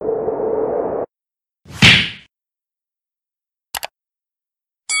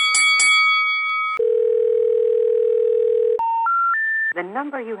The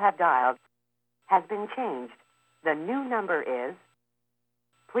number you have dialed has been changed. The new number is...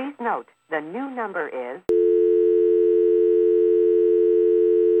 Please note, the new number is...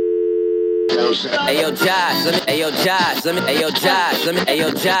 Ayo Josh,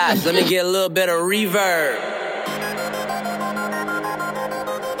 let me get a little bit of reverb.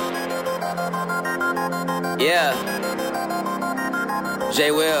 Yeah, J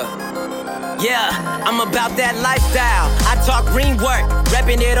Will. Yeah, I'm about that lifestyle. I talk green work,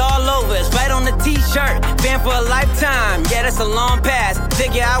 repping it all over. It's right on the t-shirt. Fan for a lifetime. Yeah, that's a long pass.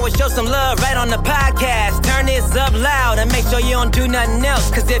 Figure I would show some love right on the podcast. Turn this up loud and make sure you don't do nothing else.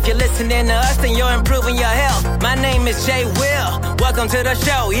 Cause if you're listening to us, then you're improving your health. My name is J Will. Welcome to the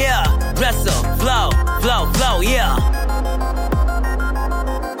show, yeah. Wrestle, flow, yeah.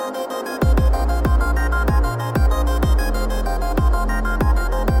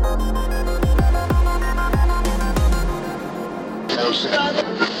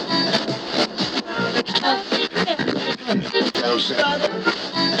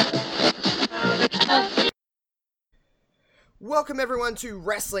 Welcome everyone to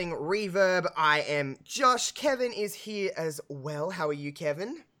Wrestling Reverb. I am Josh. Kevin is here as well. How are you,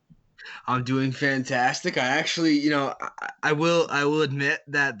 Kevin? I'm doing fantastic. I actually, I will admit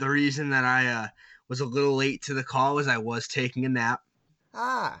that the reason that I was a little late to the call was I was taking a nap.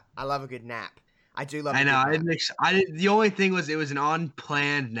 I love a good nap. I do love. I know. The only thing was it was an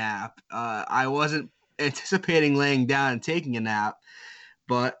unplanned nap. I wasn't anticipating laying down and taking a nap,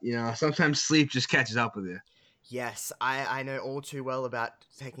 but sometimes sleep just catches up with you. Yes, I know all too well about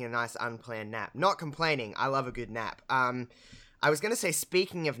taking a nice unplanned nap. Not complaining. I love a good nap. I was going to say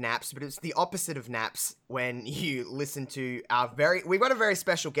speaking of naps, but it's the opposite of naps when you listen to we've got a very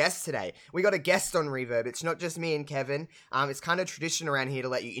special guest today. We got a guest on Reverb. It's not just me and Kevin. It's kind of tradition around here to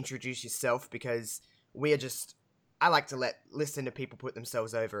let you introduce yourself because I like to listen to people put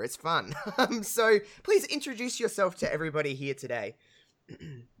themselves over. It's fun. So please introduce yourself to everybody here today.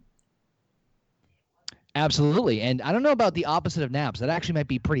 Absolutely. And I don't know about the opposite of naps. That actually might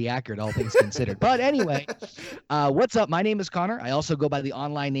be pretty accurate, all things considered. But anyway, what's up? My name is Connor. I also go by the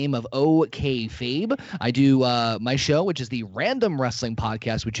online name of OKayFabe. I do my show, which is the Random Wrestling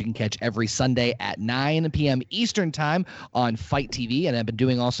Podcast, which you can catch every Sunday at 9 p.m. Eastern Time on Fight TV. And I've been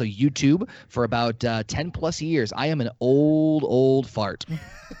doing also YouTube for about 10 plus years. I am an old fart.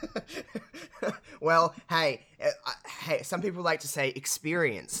 Well, hey, some people like to say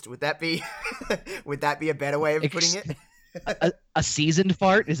experienced. Would that be a better way of putting it? A seasoned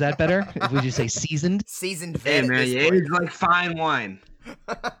fart? Is that better? Would you say seasoned? Seasoned vet. Hey man, it's like fine wine.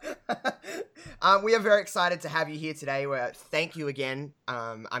 We are very excited to have you here today. Thank you again.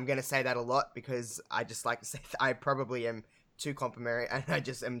 I'm going to say that a lot because I just like to say I probably am too complimentary, and I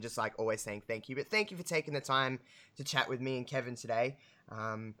just am just like always saying thank you. But thank you for taking the time to chat with me and Kevin today.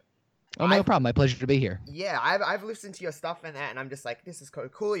 No problem. My pleasure to be here. Yeah, I've listened to your stuff and that, and I'm just like, this is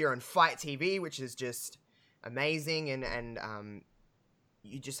cool. You're on Fight TV, which is just amazing, and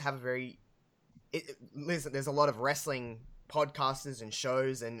you just have listen, there's a lot of wrestling podcasters and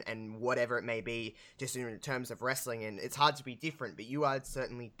shows and whatever it may be, just in terms of wrestling, and it's hard to be different, but you are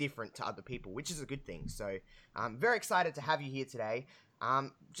certainly different to other people, which is a good thing. So I'm very excited to have you here today.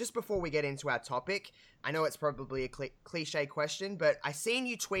 Just before we get into our topic, I know it's probably a cliche question, but I seen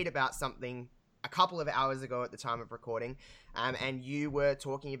you tweet about something a couple of hours ago at the time of recording, and you were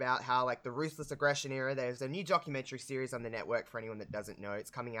talking about how, like, the Ruthless Aggression era, there's a new documentary series on the network for anyone that doesn't know. It's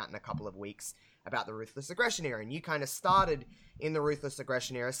coming out in a couple of weeks about the Ruthless Aggression era, and you kind of started in the Ruthless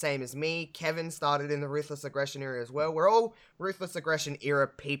Aggression era, same as me. Kevin started in the Ruthless Aggression era as well. We're all Ruthless Aggression era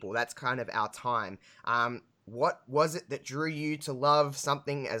people. That's kind of our time. What was it that drew you to love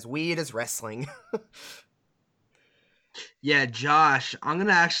something as weird as wrestling? Yeah, Josh, I'm going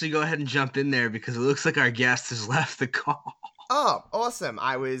to actually go ahead and jump in there because it looks like our guest has left the call. Oh, awesome.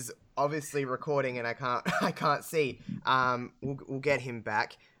 I was obviously recording and I can't see. We'll get him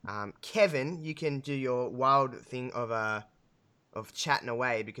back. Kevin, you can do your wild thing of chatting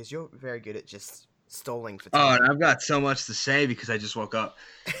away because you're very good at just stalling for time. Oh, and I've got so much to say because I just woke up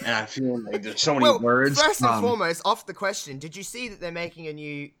and I feel like there's so many words. First and foremost, off the question, did you see that they're making a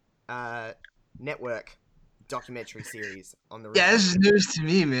new network documentary series on the... Yeah, this is news to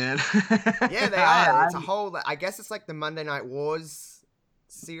me, man. Yeah, they are. It's a whole... I guess it's like the Monday Night Wars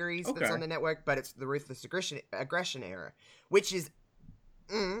series that's on the network, but it's the Ruthless Aggression era, which is...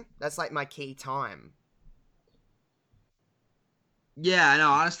 that's like my key time. Yeah, no,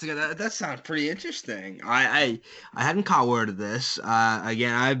 honestly, that sounds pretty interesting. I hadn't caught word of this.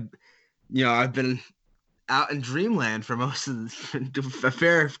 Again, I've been out in dreamland for most of a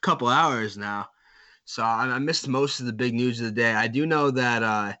fair couple hours now. So I missed most of the big news of the day. I do know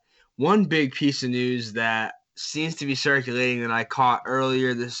that one big piece of news that seems to be circulating that I caught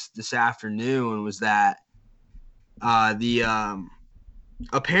earlier this afternoon was that apparently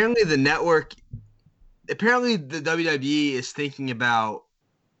the WWE is thinking about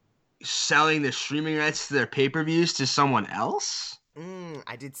selling the streaming rights to their pay-per-views to someone else.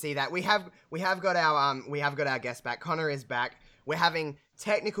 I did see that. We have got our guest back. Connor is back. We're having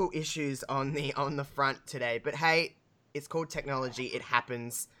technical issues on the front today, but hey, it's called technology. It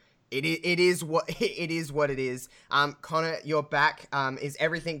happens. It is what it is. Connor, you're back. Is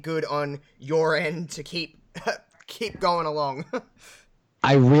everything good on your end to keep going along?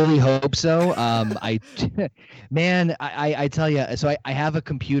 I really hope so. I tell you, so I have a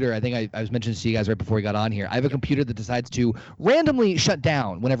computer. I think I was mentioning to you guys right before we got on here. I have a computer that decides to randomly shut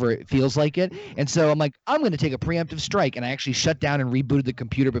down whenever it feels like it. And so I'm like, I'm going to take a preemptive strike. And I actually shut down and rebooted the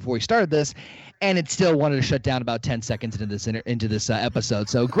computer before we started this. And it still wanted to shut down about 10 seconds into this episode.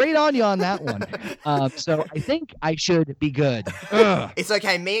 So great on you on that one. So I think I should be good. Ugh. It's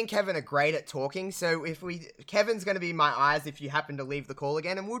okay. Me and Kevin are great at talking. So Kevin's going to be my eyes if you happen to leave the call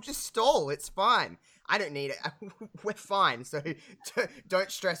again, and we'll just stall. It's fine. I don't need it. We're fine. So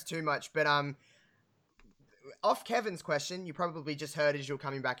don't stress too much. But off Kevin's question, you probably just heard as you're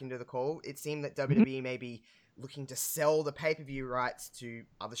coming back into the call, it seemed that WWE may be looking to sell the pay-per-view rights to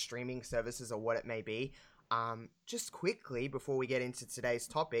other streaming services or what it may be. Just quickly, before we get into today's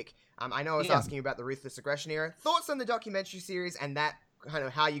topic, I know I was asking you about the Ruthless Aggression era. Thoughts on the documentary series and that kind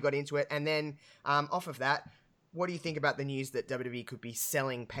of how you got into it? And then off of that, what do you think about the news that WWE could be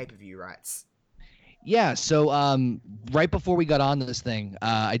selling pay-per-view rights? Yeah, so right before we got on this thing,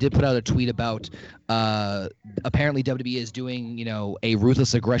 I did put out a tweet about apparently WWE is doing, a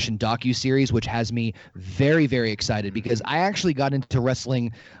Ruthless Aggression docu-series, which has me very, very excited because I actually got into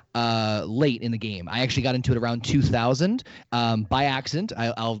wrestling late in the game. I actually got into it around 2000 by accident.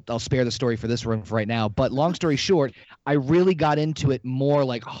 I'll spare the story for this one for right now. But long story short, I really got into it more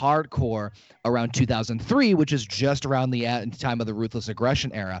like hardcore around 2003, which is just around the time of the Ruthless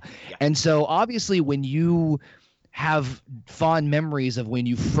Aggression era. Yeah. And so obviously when you have fond memories of when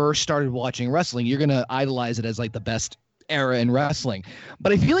you first started watching wrestling, you're going to idolize it as like the best era in wrestling.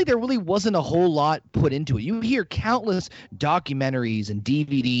 But I feel like there really wasn't a whole lot put into it. You hear countless documentaries and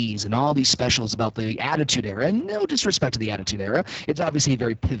DVDs and all these specials about the Attitude Era, and no disrespect to the Attitude Era. It's obviously a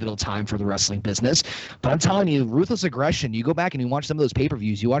very pivotal time for the wrestling business. But I'm telling you, Ruthless Aggression, you go back and you watch some of those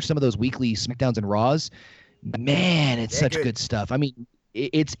pay-per-views, you watch some of those weekly SmackDowns and Raws, man, it's such good stuff. I mean,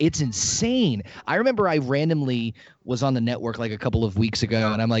 it's insane. I remember I randomly was on the network like a couple of weeks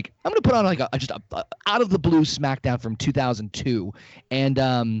ago, and I'm like, I'm gonna put on like just a out of the blue SmackDown from 2002, and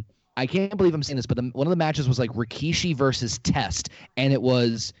I can't believe I'm saying this, but one of the matches was like Rikishi versus Test, and it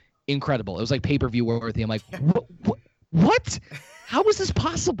was incredible. It was like pay-per-view worthy. I'm like, what? How is this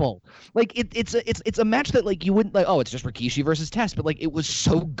possible? Like it's a match that like you wouldn't like. Oh, it's just Rikishi versus Test, but like it was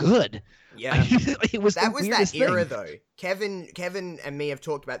so good. Yeah, it was that era though. Kevin and me have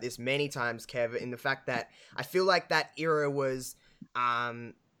talked about this many times, Kev, in the fact that I feel like that era was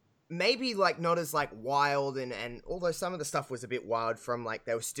maybe like not as like wild and although some of the stuff was a bit wild from like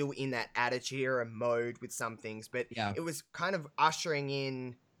they were still in that Attitude Era mode with some things, but it was kind of ushering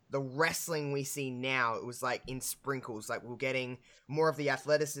in the wrestling we see now. It was like in sprinkles, like we're getting more of the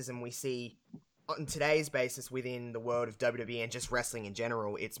athleticism we see on today's basis within the world of WWE and just wrestling in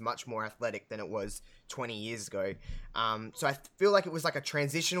general. It's much more athletic than it was 20 years ago. So I feel like it was like a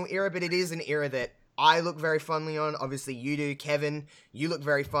transitional era, but it is an era that I look very fondly on. Obviously you do, Kevin. You look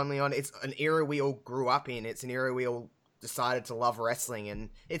very fondly on. It's an era we all grew up in. It's an era we all decided to love wrestling, and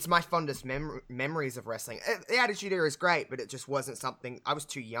it's my fondest memories of wrestling. The Attitude Era is great, but it just wasn't something, I was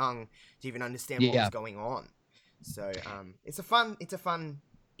too young to even understand what was going on. So it's a fun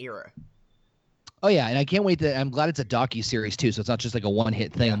era. Oh yeah, and I can't wait I'm glad it's a docu-series too, so it's not just like a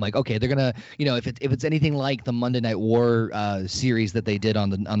one-hit thing. I'm like, okay, they're gonna, if it's anything like the Monday Night War series that they did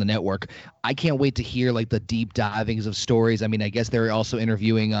on the network, I can't wait to hear like the deep divings of stories. I mean, I guess they're also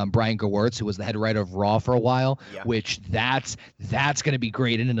interviewing Brian Gewirtz, who was the head writer of Raw for a while, which that's gonna be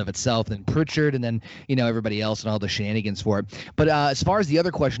great in and of itself. Then Pritchard, and then everybody else and all the shenanigans for it. But as far as the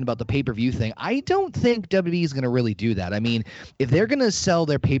other question about the pay-per-view thing, I don't think WWE is gonna really do that. I mean, if they're gonna sell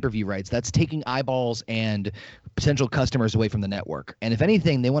their pay-per-view rights, that's taking eyeballs calls and potential customers away from the network. And if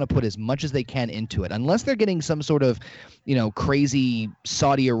anything, they want to put as much as they can into it, unless they're getting some sort of, crazy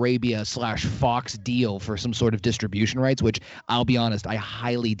Saudi Arabia / Fox deal for some sort of distribution rights, which I'll be honest, I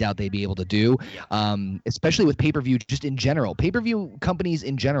highly doubt they'd be able to do. Especially with pay-per-view just in general. Pay-per-view companies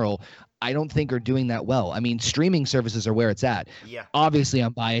in general, I don't think are doing that well. I mean, streaming services are where it's at. Yeah. Obviously,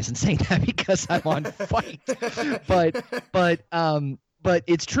 I'm biased in saying that because I'm on Fight. But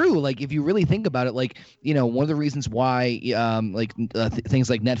it's true. Like, if you really think about it, like, one of the reasons why, things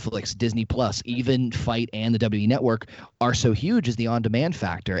like Netflix, Disney Plus, even Fight and the WWE Network are so huge is the on-demand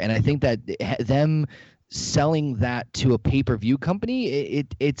factor. And I think that them selling that to a pay-per-view company,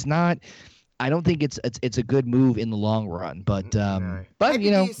 it's not. I don't think it's a good move in the long run. But No.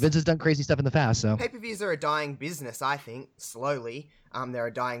 Vince has done crazy stuff in the past. So Pay-per-views are a dying business, I think, slowly. They're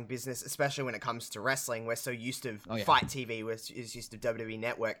a dying business, especially when it comes to wrestling. We're so used to Fight TV, we're used to WWE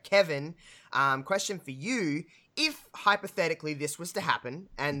Network. Kevin, question for you. If, hypothetically, this was to happen,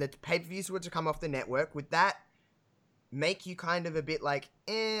 and the pay-per-views were to come off the network, would that make you kind of a bit like,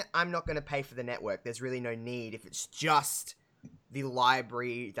 I'm not going to pay for the network. There's really no need if it's just the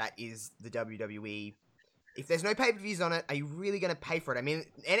library that is the WWE. If there's no pay-per-views on it, are you really going to pay for it? I mean,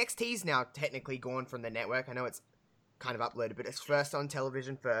 NXT's now technically gone from the network. I know it's kind of uploaded, but it's first on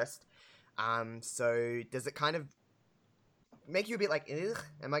television first. So does it kind of make you a bit like, ugh,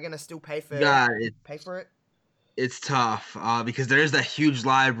 am I going to still pay for it? It's tough because there is that huge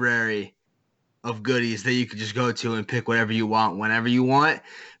library of goodies that you could just go to and pick whatever you want whenever you want.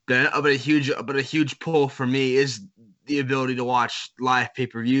 But a huge pull for me is the ability to watch live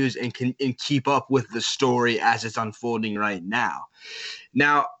pay-per-views and keep up with the story as it's unfolding right now.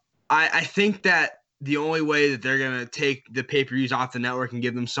 Now, I think that the only way that they're going to take the pay-per-views off the network and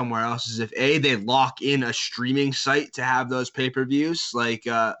give them somewhere else is if they lock in a streaming site to have those pay-per-views, like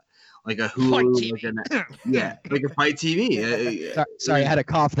a Hulu, like a Fight TV. Sorry, I had a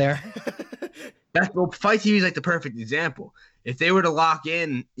cough there. Fight TV is like the perfect example. If they were to lock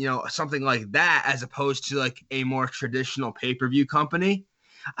in, something like that as opposed to like a more traditional pay-per-view company,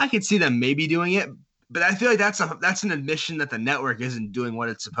 I could see them maybe doing it. But I feel like that's an admission that the network isn't doing what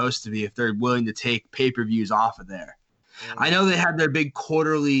it's supposed to be if they're willing to take pay-per-views off of there. I know they had their big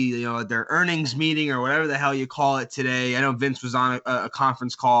quarterly, their earnings meeting or whatever the hell you call it today. I know Vince was on a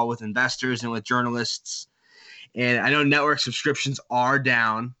conference call with investors and with journalists. And I know network subscriptions are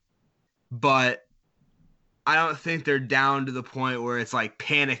down, but I don't think they're down to the point where it's like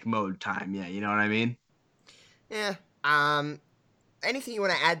panic mode time yet. You know what I mean? Yeah. Anything you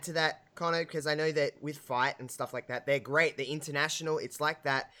want to add to that, Connor? Because I know that with Fight and stuff like that, they're great. They're international. It's like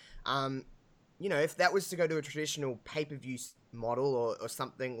that. If that was to go to a traditional pay-per-view model or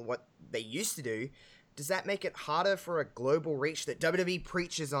something, what they used to do, does that make it harder for a global reach that WWE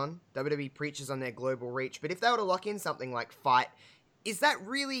preaches on? WWE preaches on their global reach. But if they were to lock in something like Fight, is that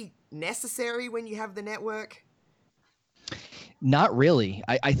really necessary when you have the network? Not really.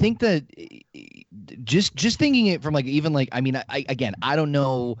 I think that just thinking it from I don't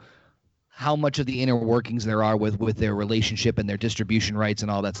know how much of the inner workings there are with their relationship and their distribution rights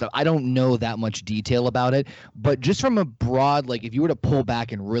and all that stuff. I don't know that much detail about it, but just from a broad, if you were to pull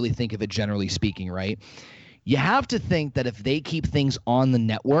back and really think of it generally speaking, right? You have to think that if they keep things on the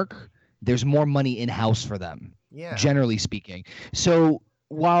network, there's more money in-house for them. Yeah. Generally speaking. So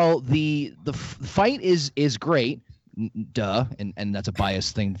while the Fight is great, duh, and that's a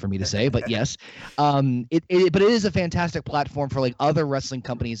biased thing for me to say, but yes, but it is a fantastic platform for other wrestling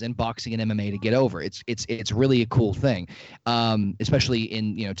companies and boxing and MMA to get over. It's really a cool thing, especially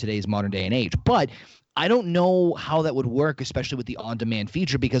in today's modern day and age. But I don't know how that would work, especially with the on-demand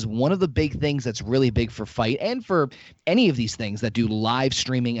feature, because one of the big things that's really big for Fight and for any of these things that do live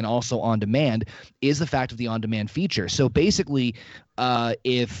streaming and also on-demand is the fact of the on-demand feature. So basically,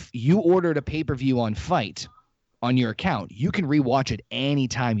 if you ordered a pay-per-view on Fight on your account, you can rewatch it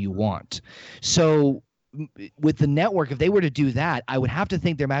anytime you want. So with the network, if they were to do that, I would have to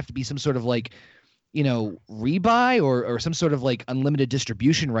think there might have to be some sort of rebuy or some sort of unlimited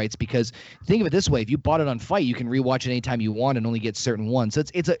distribution rights, because think of it this way: if you bought it on Fight, you can rewatch it anytime you want and only get certain ones. So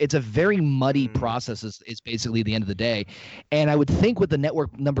it's a very muddy process is basically the end of the day. And I would think with the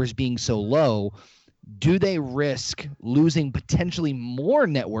network numbers being so low, do they risk losing potentially more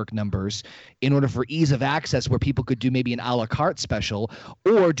network numbers in order for ease of access where people could do maybe an a la carte special,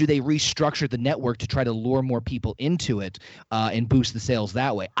 or do they restructure the network to try to lure more people into it and boost the sales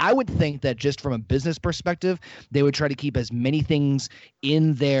that way? I would think that just from a business perspective, they would try to keep as many things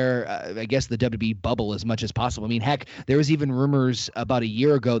in their, the WWE bubble as much as possible. I mean, heck, there was even rumors about a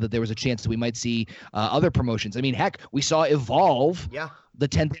year ago that there was a chance that we might see other promotions. I mean, heck, we saw Evolve. Yeah. the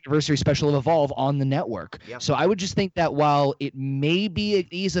 10th anniversary special of Evolve on the network. Yep. So I would just think that while it may be an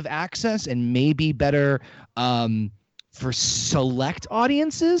ease of access and may be better for select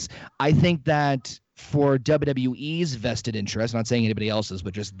audiences, I think that for WWE's vested interest, not saying anybody else's,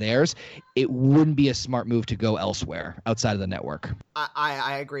 but just theirs, it wouldn't be a smart move to go elsewhere outside of the network.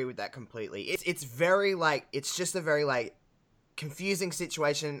 I agree with that completely. It's very like, it's just a very like confusing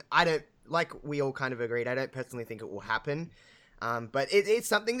situation. I don't, like we all kind of agreed, I don't personally think it will happen. But it's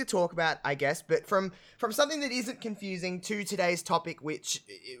something to talk about, I guess. But from something that isn't confusing to today's topic, which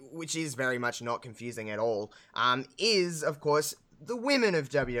is very much not confusing at all, is, of course, the women of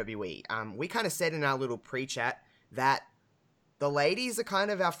WWE. We kind of said in our little pre-chat that the ladies are kind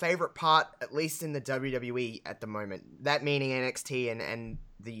of our favorite part, at least in the WWE at the moment. That meaning NXT and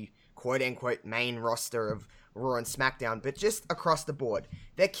the quote-unquote main roster of Raw and SmackDown, but just across the board.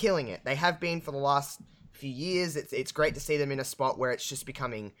 They're killing it. They have been for the last few years. It's great to see them in a spot where it's just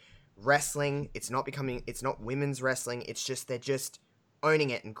becoming wrestling. It's not women's wrestling. It's just, they're just owning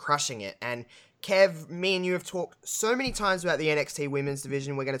it and crushing it. And Kev, me and you have talked so many times about the NXT women's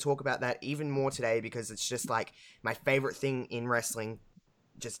division. We're going to talk about that even more today because it's just like my favorite thing in wrestling,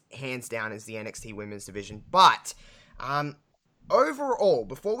 just hands down, is the NXT women's division. But overall,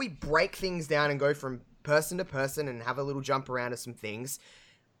 before we break things down and go from person to person and have a little jump around to some things,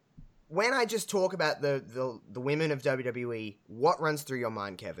 when I just talk about the women of WWE, what runs through your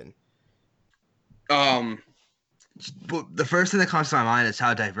mind, Kevin? The first thing that comes to my mind is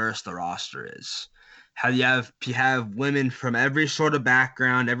how diverse the roster is. How you have women from every sort of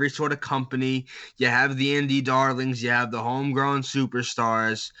background, every sort of company. You have the indie darlings, you have the homegrown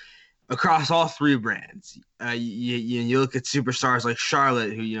superstars across all three brands. You look at superstars like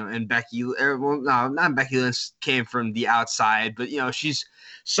Charlotte, who, and Becky. Well, no, not Becky Lynch came from the outside, but she's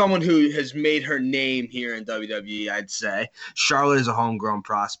someone who has made her name here in WWE. I'd say Charlotte is a homegrown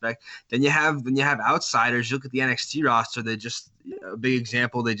prospect. Then you have outsiders. You look at the NXT roster. They just, a big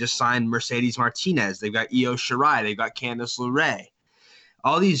example. They just signed Mercedes Martinez. They've got Io Shirai. They've got Candice LeRae.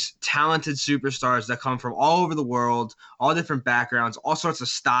 All these talented superstars that come from all over the world, all different backgrounds, all sorts of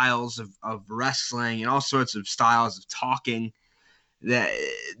styles of wrestling and all sorts of styles of talking. That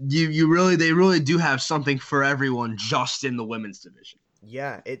they really do have something for everyone just in the women's division.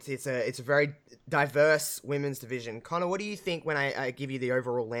 Yeah, it's a very diverse women's division. Connor, what do you think when I give you the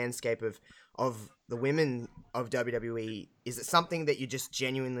overall landscape of the women of WWE? Is it something that you're just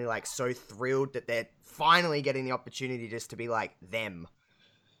genuinely like so thrilled that they're finally getting the opportunity just to be like them?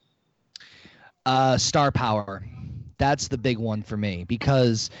 Star power. That's the big one for me,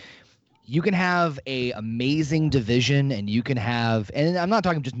 because you can have a amazing division and you can have, and I'm not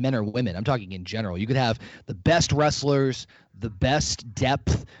talking just men or women, I'm talking in general. You could have the best wrestlers, the best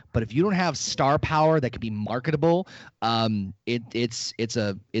depth, but if you don't have star power that could be marketable, it's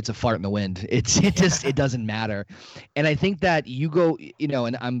a fart in the wind. It doesn't matter. And I think that you go,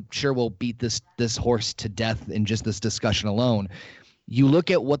 and I'm sure we'll beat this horse to death in just this discussion alone. You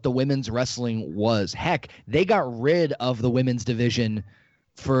look at what the women's wrestling was. Heck, they got rid of the women's division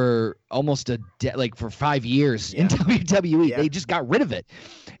for almost for 5 years in WWE. Yeah. They just got rid of it.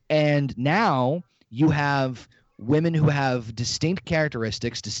 And now you have women who have distinct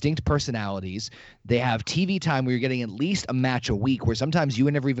characteristics, distinct personalities. They have TV time where you're getting at least a match a week, where sometimes you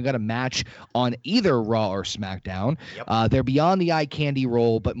never even got a match on either Raw or SmackDown. Yep. They're beyond the eye candy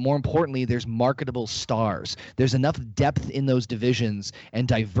role, but more importantly, there's marketable stars. There's enough depth in those divisions and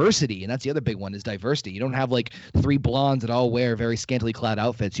diversity, and that's the other big one, is diversity. You don't have like three blondes that all wear very scantily clad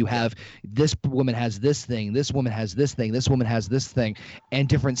outfits. You have this woman has this thing, this woman has this thing, this woman has this thing, and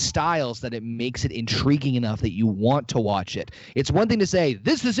different styles that it makes it intriguing enough that you want to watch it. It's one thing to say,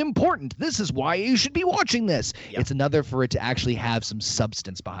 this is important, this is why you should be watching this. Yep. It's another for it to actually have some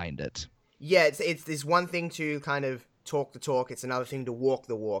substance behind it. Yeah, it's this one thing to kind of talk the talk, it's another thing to walk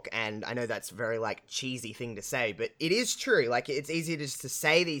the walk, and I know that's a very like cheesy thing to say, but it is true. Like, it's easier just to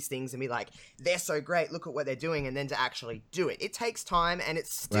say these things and be like, they're so great, look at what they're doing, and then to actually do it. It takes time, and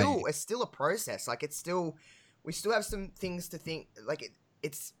it's still a process. Like, we still have some things to think, like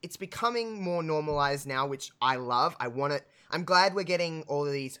it's becoming more normalized now, which I love. I'm glad we're getting all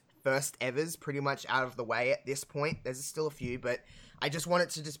of these first evers pretty much out of the way at this point. There's still a few, but I just want it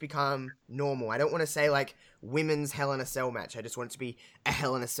to just become normal. I don't want to say like women's Hell in a Cell match. I just want it to be a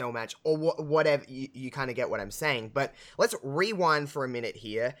Hell in a Cell match, or whatever. You kind of get what I'm saying. But let's rewind for a minute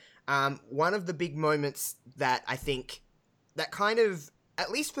here. One of the big moments that I think that kind of,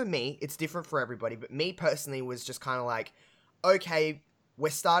 at least for me, it's different for everybody, but me personally was just kind of like, okay,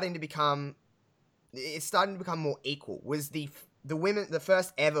 it's starting to become more equal, was the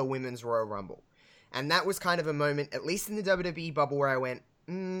first ever women's Royal Rumble. And that was kind of a moment, at least in the WWE bubble, where I went,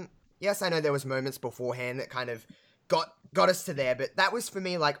 Yes, I know there was moments beforehand that kind of got us to there, but that was for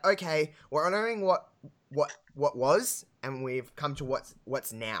me like, okay, we're honoring what was, and we've come to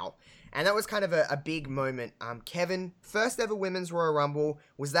what's now. And that was kind of a big moment. Kevin, first ever Women's Royal Rumble,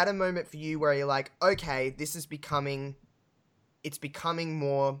 was that a moment for you where you're like, okay, this is becoming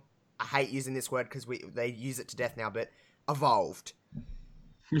more, I hate using this word because they use it to death now, but evolved?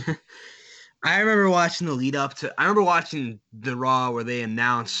 I remember watching the lead up to. I remember watching the Raw where they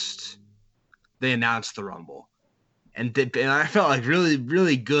announced the Rumble, and I felt like really,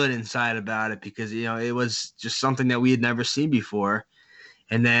 really good inside about it because it was just something that we had never seen before.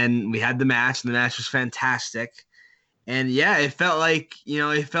 And then we had the match, and the match was fantastic. And yeah, it felt like we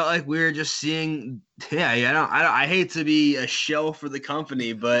were just seeing. Yeah, I hate to be a shill for the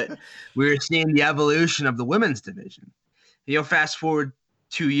company, but we were seeing the evolution of the women's division. Fast forward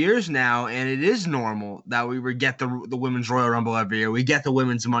 2 years now, and it is normal that we would get the Women's Royal Rumble every year. We get the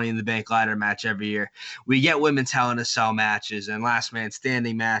Women's Money in the Bank ladder match every year. We get Women's Hell in a Cell matches and Last Man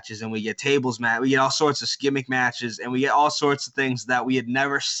Standing matches, and we get tables match. We get all sorts of gimmick matches, and we get all sorts of things that we had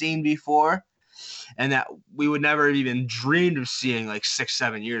never seen before, and that we would never have even dreamed of seeing like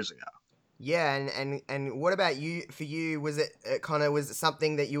 6-7 years ago. Yeah, and what about you? For you, was it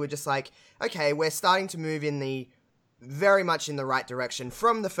something that you were just like, okay, we're starting to move very much in the right direction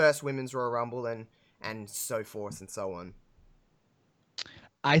from the first Women's Royal Rumble and so forth and so on?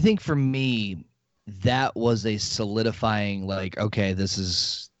 I think for me, that was a solidifying, like, okay, this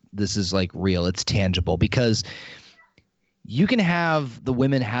is like real. It's tangible, because you can have the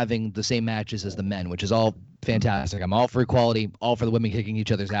women having the same matches as the men, which is all fantastic. I'm all for equality, all for the women kicking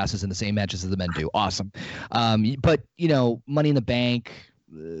each other's asses in the same matches as the men do. Awesome. But Money in the Bank,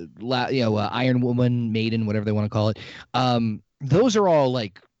 Iron Woman, Maiden, whatever they want to call it. Those are all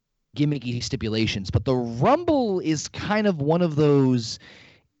like gimmicky stipulations, but the Rumble is kind of one of those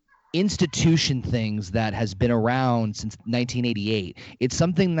institution things that has been around since 1988. It's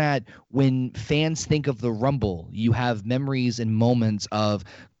something that when fans think of the Rumble, you have memories and moments of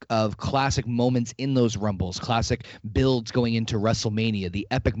classic moments in those Rumbles, classic builds going into WrestleMania, the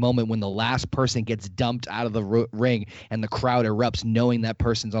epic moment when the last person gets dumped out of the ring and the crowd erupts knowing that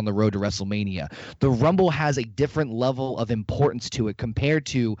person's on the road to WrestleMania. The Rumble has a different level of importance to it compared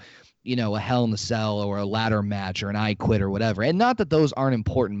to a Hell in the Cell or a ladder match or an I Quit or whatever. And not that those aren't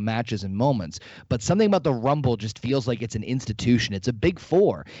important matches and moments, but something about the Rumble just feels like it's an institution. It's a big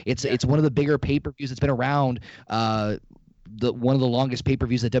four. It's one of the bigger pay-per-views that's been around, one of the longest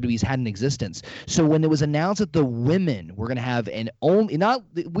pay-per-views that WWE's had in existence. So when it was announced that the women were going to have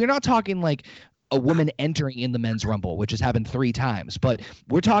we're not talking like a woman entering in the Men's Rumble, which has happened 3 times, but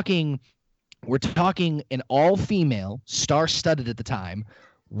we're talking an all-female, star-studded at the time,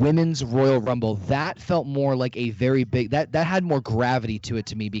 Women's Royal Rumble. That felt more like a very big, that had more gravity to it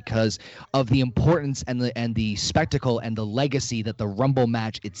to me because of the importance and the spectacle and the legacy that the Rumble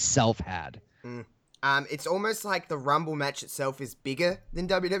match itself had. It's almost like the Rumble match itself is bigger than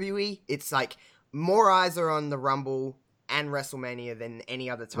WWE. It's like more eyes are on the Rumble and WrestleMania than any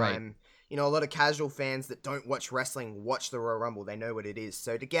other time. Right. A lot of casual fans that don't watch wrestling watch the Royal Rumble. They know what it is.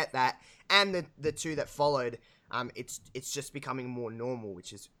 So to get that and the 2 that followed, it's just becoming more normal,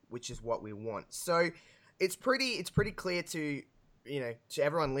 which is what we want. So it's pretty clear to to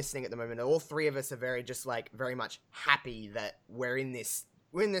everyone listening at the moment. All 3 of us are very much happy that we're in this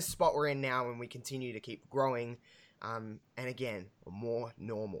spot we're in now, and we continue to keep growing. And again, more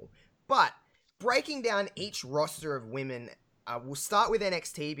normal. But breaking down each roster of women, we'll start with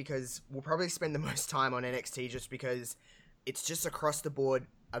NXT because we'll probably spend the most time on NXT just because it's just across the board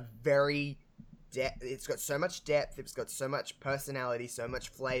it's got so much depth, it's got so much personality, so much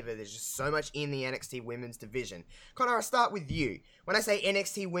flavor, there's just so much in the NXT women's division. Connor, I'll start with you. When I say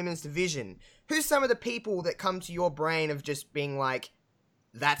NXT women's division, who's some of the people that come to your brain of just being like,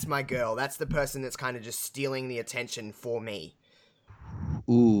 that's my girl, that's the person that's kind of just stealing the attention for me?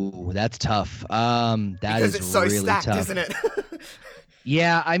 Ooh, that's tough. Because it's so really stacked, tough, isn't it?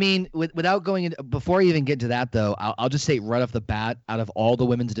 Yeah, I mean, without going into, before I even get to that though, I'll just say right off the bat, out of all the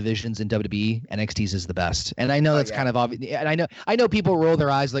women's divisions in WWE, NXT's is the best. And I know that's kind of obvious. And I know people roll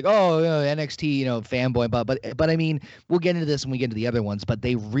their eyes like, oh, NXT, fanboy, but I mean, we'll get into this when we get into the other ones. But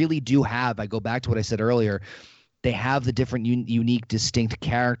they really do have. I go back to what I said earlier. They have the different, unique, distinct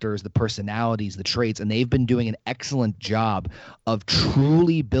characters, the personalities, the traits, and they've been doing an excellent job of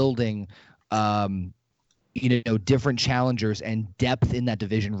truly building. Different challengers and depth in that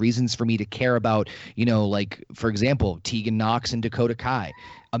division, reasons for me to care about, like, for example, Tegan Nox and Dakota Kai,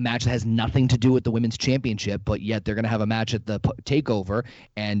 a match that has nothing to do with the women's championship, but yet they're going to have a match at the takeover.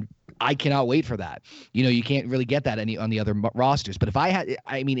 And I cannot wait for that. You can't really get that on the other rosters. But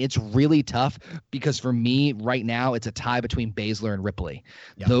it's really tough because for me right now, it's a tie between Baszler and Ripley.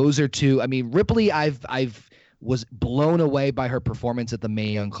 Yep. Those are two. I mean, Ripley, I've was blown away by her performance at the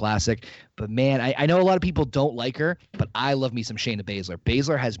Mae Young Classic. But man, I know a lot of people don't like her, but I love me some Shayna Baszler.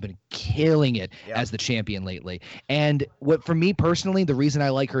 Baszler has been killing it as the champion lately. And for me personally, the reason I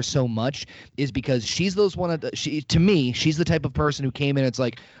like her so much is because she's to me, she's the type of person who came in, it's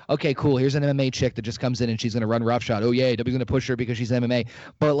like, okay, cool, here's an MMA chick that just comes in and she's going to run roughshod. Oh yeah, W's going to push her because she's MMA.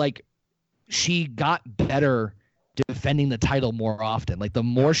 But like, she got better defending the title more often. Like the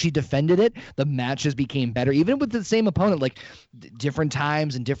more she defended it, the matches became better, even with the same opponent, like different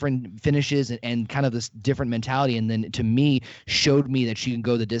times and different finishes and kind of this different mentality. And then to me showed me that she can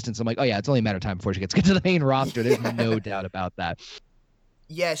go the distance. I'm like, oh yeah, it's only a matter of time before she gets to the main roster. There's no doubt about that.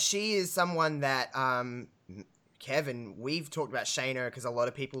 Yeah, she is someone that, Kevin, we've talked about Shayna because a lot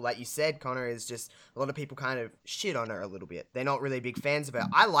of people, like you said, Connor, is just a lot of people kind of shit on her a little bit. They're not really big fans of her.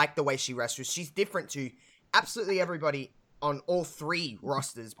 I like the way she wrestles. She's different to absolutely everybody on all three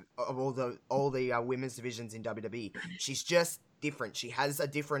rosters of all the women's divisions in WWE. She's just different. She has a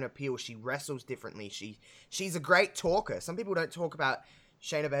different appeal. She wrestles differently. She's a great talker. Some people don't talk about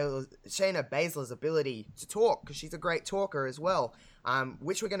Shayna Baszler's ability to talk because she's a great talker as well,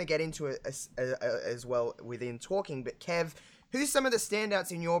 which we're going to get into as well within talking. But Kev, who's some of the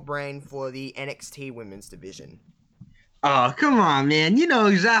standouts in your brain for the NXT women's division? Oh, come on, man. You know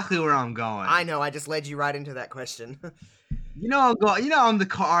exactly where I'm going. I know. I just led you right into that question. I'm the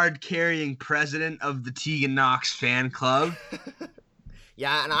card-carrying president of the Tegan Knox fan club.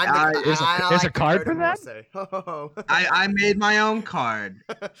 Yeah, and there's a card for that? I made my own card.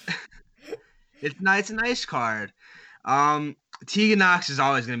 It's a nice card. Tegan Knox is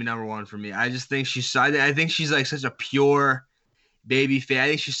always going to be number one for me. I just think I think she's like such a pure baby face. I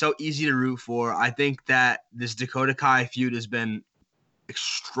think she's so easy to root for. I think that this Dakota Kai feud has been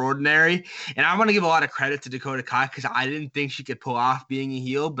extraordinary. And I want to give a lot of credit to Dakota Kai because I didn't think she could pull off being a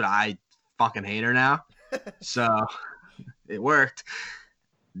heel, but I fucking hate her now. So it worked.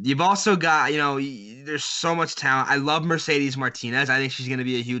 You've also got, there's so much talent. I love Mercedes Martinez. I think she's going to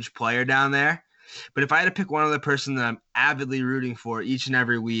be a huge player down there. But if I had to pick one other person that I'm avidly rooting for each and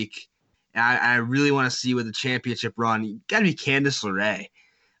every week, I really want to see with the championship run, you got to be Candice LeRae.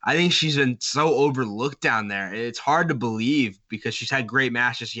 I think she's been so overlooked down there. It's hard to believe because she's had great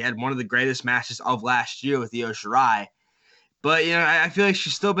matches. She had one of the greatest matches of last year with Io Shirai. But, I feel like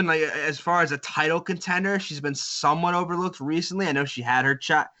she's still been, like, as far as a title contender, she's been somewhat overlooked recently. I know she had her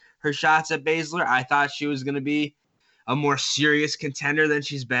shots at Baszler. I thought she was going to be a more serious contender than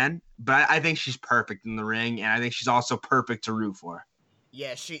she's been. But I think she's perfect in the ring, and I think she's also perfect to root for.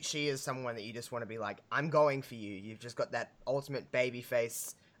 Yeah, she is someone that you just want to be like, I'm going for you. You've just got that ultimate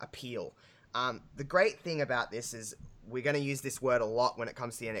babyface appeal. The great thing about this is we're going to use this word a lot when it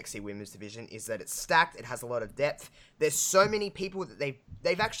comes to the NXT women's division, is that it's stacked. It has a lot of depth. There's so many people that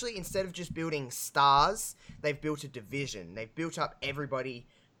they've actually, instead of just building stars, they've built a division. They've built up everybody.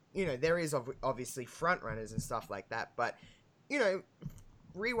 There is obviously front runners and stuff like that, but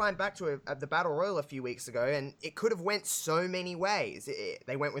rewind back to the Battle Royal a few weeks ago, and it could have went so many ways.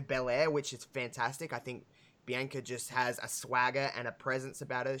 They went with Belair, which is fantastic. I think Bianca just has a swagger and a presence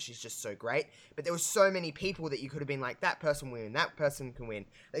about her. She's just so great. But there were so many people that you could have been like, that person win, that person can win.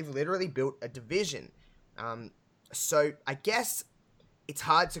 They've literally built a division. So I guess it's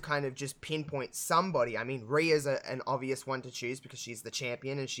hard to kind of just pinpoint somebody. I mean, Rhea's an obvious one to choose because she's the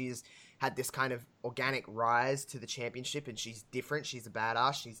champion and she's had this kind of organic rise to the championship, and she's different. She's a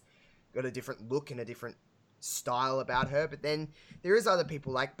badass. She's got a different look and a different style about her. But then there is other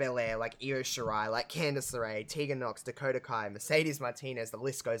people like Belair, like Io Shirai, like Candice LeRae, Tegan Knox, Dakota Kai, Mercedes Martinez. The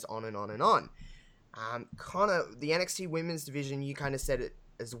list goes on and on and on. Connor, the NXT women's division, you kind of said it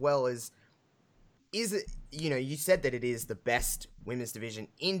as well, is it, you said that it is the best women's division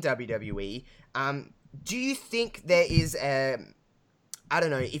in WWE. Do you think there is I don't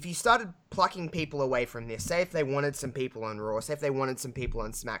know, if you started plucking people away from this, say if they wanted some people on Raw, say if they wanted some people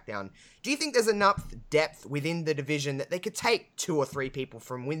on SmackDown, do you think there's enough depth within the division that they could take 2 or 3 people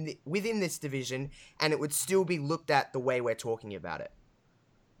from within this division and it would still be looked at the way we're talking about it?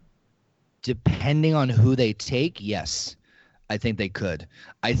 Depending on who they take, yes, I think they could.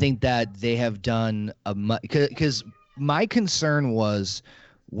 I think that they have done because my concern was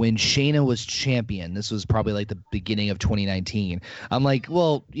when Shayna was champion, this was probably like the beginning of 2019. I'm like,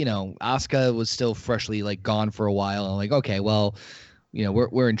 well, Asuka was still freshly like gone for a while. I'm like, okay, well,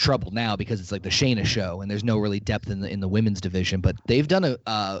 we're in trouble now because it's like the Shayna show and there's no really depth in the women's division. But they've done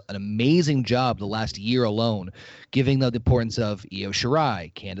an amazing job the last year alone, giving the importance of Io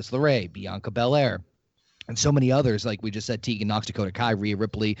Shirai, Candice LeRae, Bianca Belair, and so many others. Like we just said, Tegan Nox, Dakota Kai, Rhea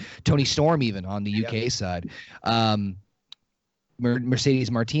Ripley, Toni Storm, even on the UK side.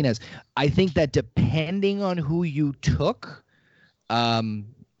 Mercedes Martinez. I think that depending on who you took,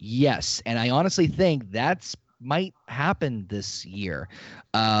 yes, and I honestly think that's might happen this year.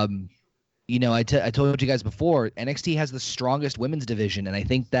 I told you guys before, NXT has the strongest women's division, and I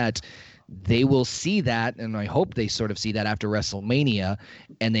think that they will see that, and I hope they sort of see that after WrestleMania,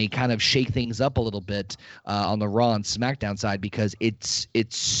 and they kind of shake things up a little bit on the Raw and SmackDown side because it's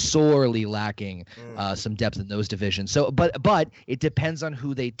sorely lacking some depth in those divisions. So, but it depends on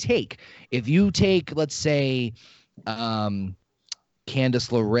who they take. If you take, let's say, Candice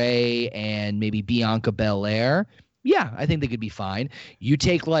LeRae and maybe Bianca Belair, yeah, I think they could be fine. You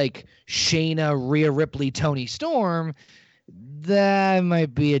take like Shayna, Rhea Ripley, Toni Storm, that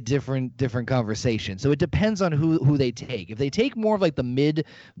might be a different conversation. So it depends on who they take. If they take more of like the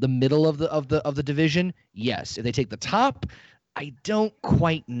middle of the division, yes. If they take the top, I don't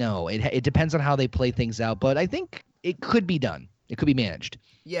quite know. It depends on how they play things out, but I think it could be done. It could be managed.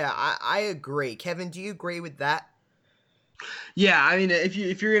 Yeah, I agree. Kevin, do you agree with that? Yeah, I mean, if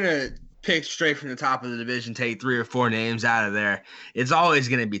you're gonna pick straight from the top of the division, take 3 or 4 names out of there, it's always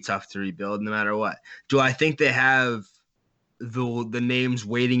gonna be tough to rebuild, no matter what. Do I think they have the names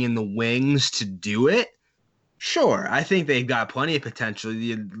waiting in the wings to do it? Sure, I think they've got plenty of potential.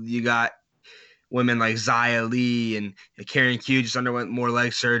 You got women like Xia Li and Karen Q just underwent more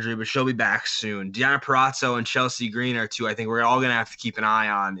leg surgery, but she'll be back soon. Deonna Purrazzo and Chelsea Green are two I think we're all going to have to keep an eye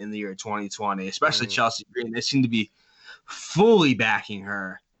on in the year 2020, especially Chelsea Green. They seem to be fully backing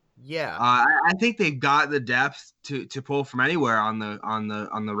her. Yeah, I think they've got the depth to pull from anywhere on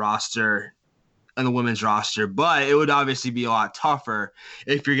the roster, on the women's roster, but it would obviously be a lot tougher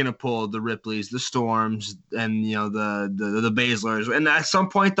if you're going to pull the Ripleys, the Storms, and the Baszlers. And at some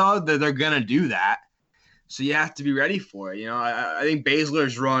point, though, they're going to do that. So you have to be ready for it. I think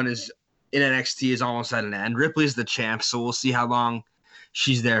Baszler's run is in NXT is almost at an end. Ripley's the champ, so we'll see how long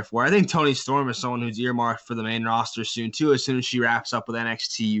she's there for. I think Toni Storm is someone who's earmarked for the main roster soon, too, as soon as she wraps up with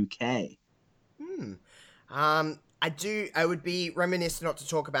NXT UK. I would be remiss not to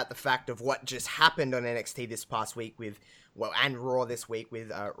talk about the fact of what just happened on NXT this past week and Raw this week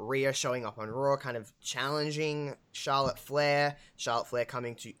with Rhea showing up on Raw, kind of challenging Charlotte Flair. Charlotte Flair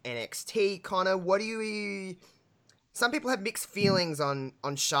coming to NXT. Connor, some people have mixed feelings on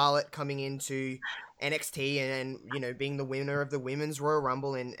Charlotte coming into NXT and being the winner of the Women's Royal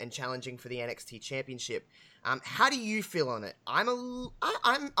Rumble and challenging for the NXT Championship. How do you feel on it?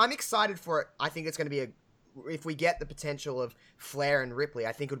 I'm excited for it. I think it's going to be if we get the potential of Flair and Ripley,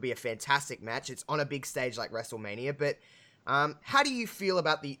 I think it would be a fantastic match. It's on a big stage like WrestleMania, but how do you feel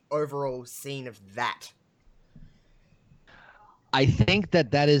about the overall scene of that? I think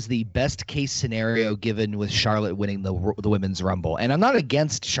that is the best case scenario given with Charlotte winning the Women's Rumble. And I'm not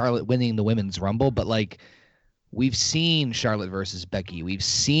against Charlotte winning the Women's Rumble, but like we've seen Charlotte versus Becky. We've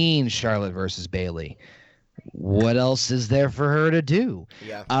seen Charlotte versus Bayley. What else is there for her to do?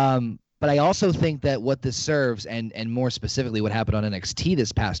 Yeah. But I also think that what this serves, and more specifically what happened on NXT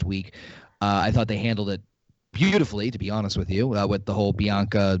this past week, I thought they handled it beautifully, to be honest with you, with the whole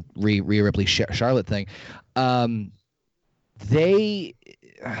Bianca, Rhea Ripley, Charlotte thing. How do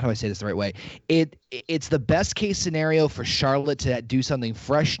I say this the right way? It's the best case scenario for Charlotte to do something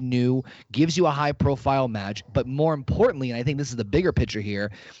fresh, new, gives you a high-profile match, but more importantly, and I think this is the bigger picture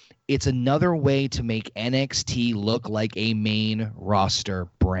here, it's another way to make NXT look like a main roster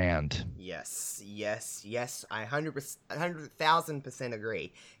brand. Yes. I 100,000%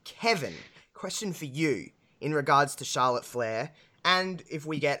 agree. Kevin, question for you in regards to Charlotte Flair, and if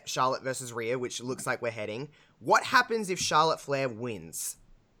we get Charlotte versus Rhea, which looks like we're heading, what happens if Charlotte Flair wins?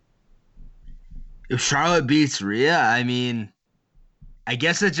 If Charlotte beats Rhea, I mean, I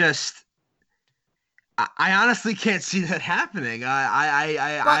guess it just... I honestly can't see that happening.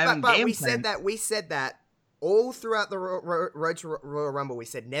 But we said that all throughout the road to Royal Rumble. We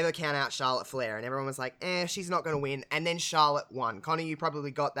said never count out Charlotte Flair, and everyone was like, she's not going to win. And then Charlotte won. Connor, you probably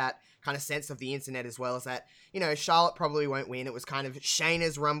got that kind of sense of the internet as well, as that Charlotte probably won't win. It was kind of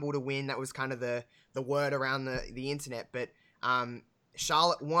Shayna's Rumble to win. That was kind of the word around the internet. But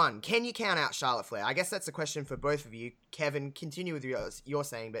Charlotte won. Can you count out Charlotte Flair? I guess that's a question for both of you. Kevin, continue with you're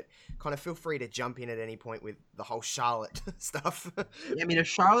saying, but kind of feel free to jump in at any point with the whole Charlotte stuff. I mean, if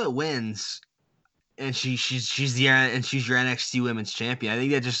Charlotte wins and she's your NXT Women's Champion, I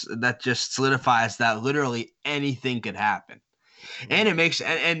think that just solidifies that literally anything could happen. And it makes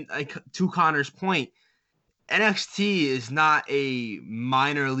and like to Connor's point, NXT is not a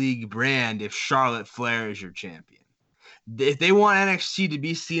minor league brand if Charlotte Flair is your champion. If they want NXT to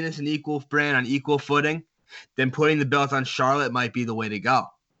be seen as an equal brand on equal footing, then putting the belt on Charlotte might be the way to go.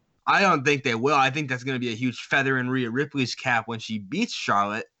 I don't think they will. I think that's going to be a huge feather in Rhea Ripley's cap when she beats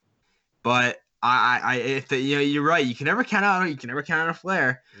Charlotte. But you're right. You can never count out a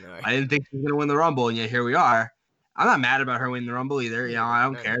Flair. No. I didn't think she was going to win the Rumble, and yet here we are. I'm not mad about her winning the Rumble either. I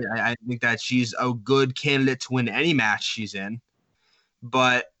don't care. I think that she's a good candidate to win any match she's in.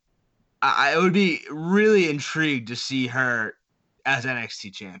 But I would be really intrigued to see her as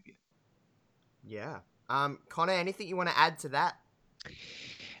NXT champion. Yeah. Connor, anything you want to add to that?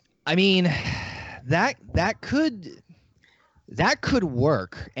 I mean, that could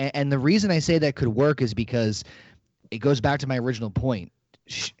work, and the reason I say that could work is because it goes back to my original point.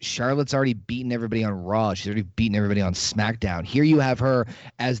 Charlotte's already beaten everybody on Raw. She's already beaten everybody on SmackDown. Here you have her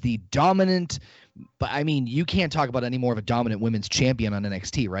as the dominant, but I mean, you can't talk about any more of a dominant women's champion on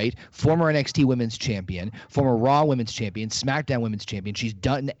NXT, right? Former NXT women's champion, former Raw women's champion, SmackDown women's champion. She's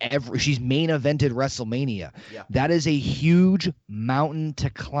she's main evented WrestleMania. Yeah. That is a huge mountain to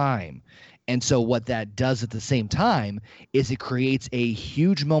climb. And so what that does at the same time is it creates a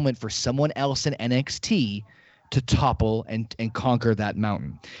huge moment for someone else in NXT to topple and conquer that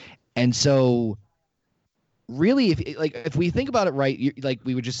mountain. And so really, if we think about it right, like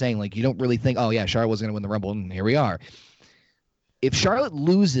we were just saying, like you don't really think, oh yeah, Charlotte was going to win the Rumble, and here we are. If Charlotte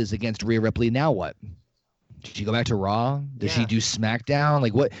loses against Rhea Ripley, now what? Does she go back to Raw? Does she do SmackDown?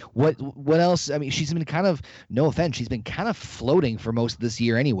 Like what else? I mean, she's been kind of, no offense, she's been kind of floating for most of this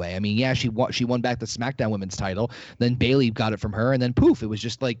year anyway. I mean, yeah, she won back the SmackDown Women's title. Then Bayley got it from her, and then poof, it was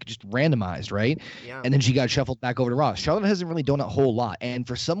just randomized, right? Yeah. And then she got shuffled back over to Raw. Charlotte hasn't really done a whole lot. And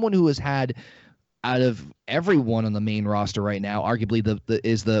for someone who has had, out of everyone on the main roster right now, arguably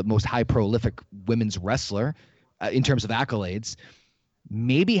is the most high prolific women's wrestler in terms of accolades,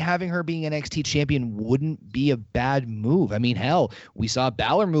 maybe having her being NXT champion wouldn't be a bad move. I mean, hell, we saw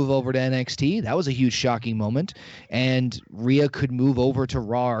Balor move over to NXT. That was a huge shocking moment. And Rhea could move over to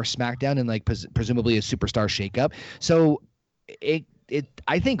Raw or SmackDown in presumably a superstar shakeup. So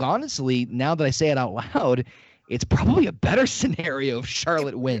I think honestly, now that I say it out loud, it's probably a better scenario if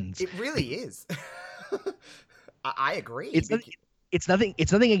Charlotte wins. It really is. I agree. It's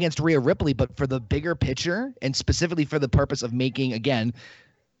nothing against Rhea Ripley, but for the bigger picture and specifically for the purpose of making, again,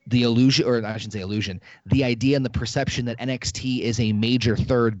 the illusion, or I shouldn't say illusion, the idea and the perception that NXT is a major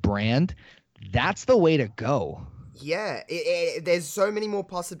third brand, that's the way to go. Yeah, there's so many more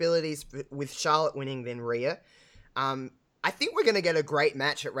possibilities with Charlotte winning than Rhea. I think we're going to get a great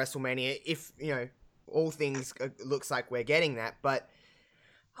match at WrestleMania if, all things looks like we're getting that. But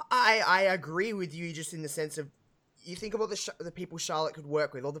I agree with you just in the sense of, you think about the people Charlotte could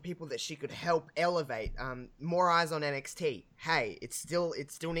work with, all the people that she could help elevate. More eyes on NXT. Hey, it still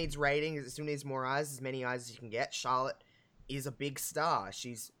needs ratings. It still needs more eyes, as many eyes as you can get. Charlotte is a big star.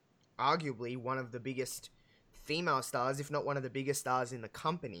 She's arguably one of the biggest female stars, if not one of the biggest stars in the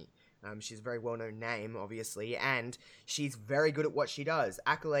company. She's a very well-known name, obviously, and she's very good at what she does.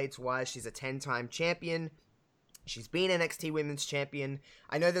 Accolades-wise, she's a 10-time champion. She's been NXT Women's Champion.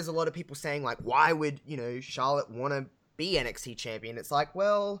 I know there's a lot of people saying, like, why would, Charlotte want to be NXT Champion? It's like,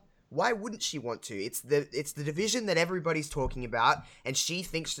 well, why wouldn't she want to? It's the division that everybody's talking about, and she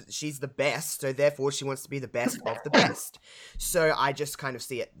thinks that she's the best, so therefore she wants to be the best of the best. So I just kind of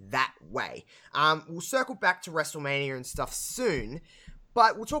see it that way. We'll circle back to WrestleMania and stuff soon,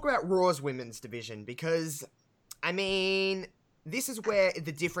 but we'll talk about Raw's women's division, because, I mean, this is where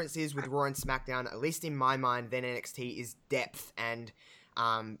the difference is with Raw and SmackDown, at least in my mind, than NXT, is depth. And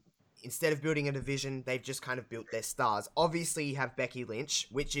instead of building a division, they've just kind of built their stars. Obviously, you have Becky Lynch,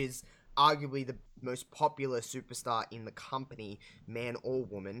 which is arguably the most popular superstar in the company, man or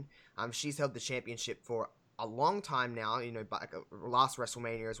woman. She's held the championship for a long time now. But last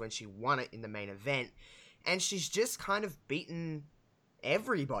WrestleMania is when she won it in the main event. And she's just kind of beaten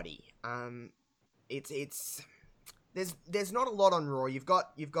everybody. There's not a lot on Raw. You've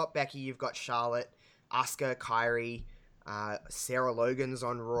got Becky, you've got Charlotte, Asuka, Kairi, Sarah Logan's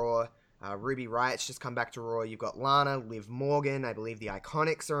on Raw, Ruby Riot's just come back to Raw. You've got Lana, Liv Morgan, I believe the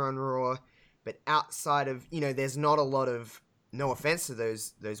Iconics are on Raw. But outside of, there's not a lot of, no offense to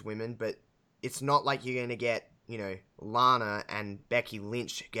those women, but it's not like you're going to get, Lana and Becky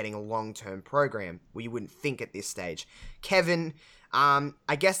Lynch getting a long-term program. Well, you wouldn't think at this stage. Kevin,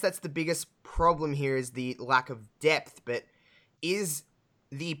 I guess that's the biggest problem here, is the lack of depth, but is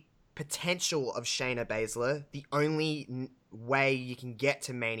the potential of Shayna Baszler the only way you can get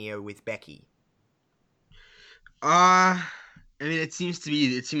to Mania with Becky? I mean, it seems to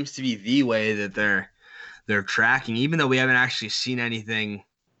be the way that they're tracking, even though we haven't actually seen anything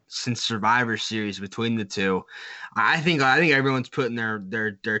since Survivor Series between the two. I think everyone's putting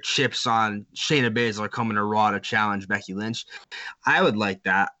their chips on Shayna Baszler coming to Raw to challenge Becky Lynch. I would like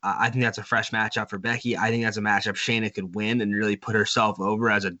that. I think that's a fresh matchup for Becky. I think that's a matchup Shayna could win and really put herself over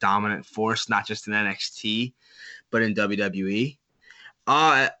as a dominant force, not just in NXT, but in WWE.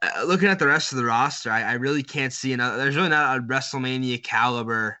 Looking at the rest of the roster, I really can't see another. There's really not a WrestleMania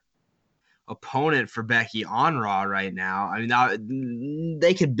caliber opponent for Becky on Raw right now. I mean, now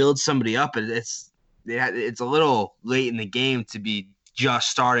they could build somebody up, but it's a little late in the game to be just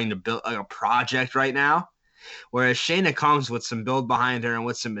starting to build like a project right now. Whereas Shayna comes with some build behind her and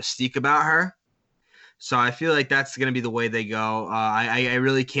with some mystique about her. So I feel like that's going to be the way they go. I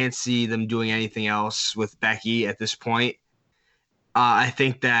really can't see them doing anything else with Becky at this point. I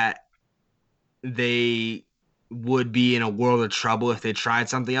think that they would be in a world of trouble if they tried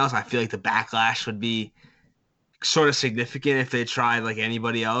something else. I feel like the backlash would be sort of significant if they tried like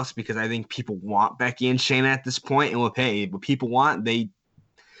anybody else, because I think people want Becky and Shayna at this point, and what people want, they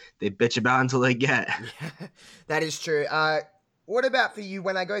bitch about until they get. Yeah, that is true. What about for you?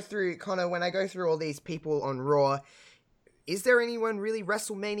 When I go through all these people on Raw, is there anyone really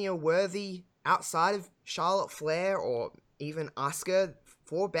WrestleMania worthy outside of Charlotte Flair or even Asuka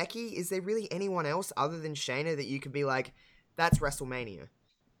for Becky? Is there really anyone else other than Shayna that you could be like, that's WrestleMania?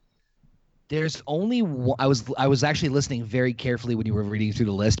 There's only one. I was actually listening very carefully when you were reading through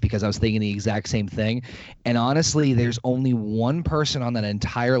the list because I was thinking the exact same thing. And honestly, there's only one person on that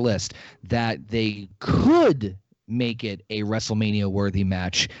entire list that they could make it a WrestleMania worthy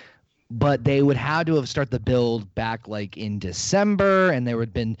match, but they would have to have started the build back like in December, and there would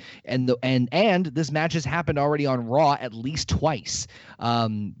have been and this match has happened already on Raw at least twice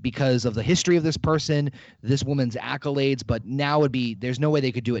because of the history of this person, this woman's accolades. But now there's no way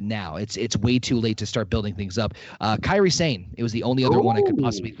they could do it now. It's way too late to start building things up. Kairi Sane, it was the only other one I could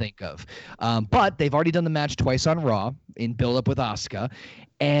possibly think of. But they've already done the match twice on Raw in build up with Asuka.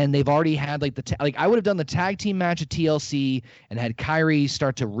 And they've already had like I would have done the tag team match at TLC and had Kairi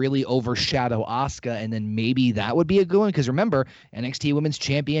start to really overshadow Asuka, and then maybe that would be a good one. Because remember, NXT Women's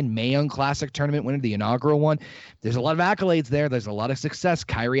Champion, Mae Young Classic Tournament winner, the inaugural one. There's a lot of accolades there. There's a lot of success.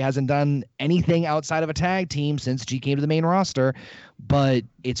 Kairi hasn't done anything outside of a tag team since she came to the main roster, but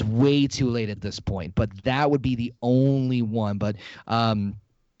it's way too late at this point. But that would be the only one.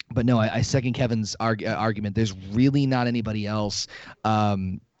 But no, I second Kevin's argument. There's really not anybody else.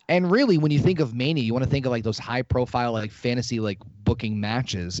 And really, when you think of Mania, you want to think of like those high-profile, like fantasy, like booking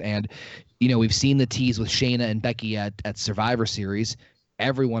matches. And we've seen the tease with Shayna and Becky at Survivor Series.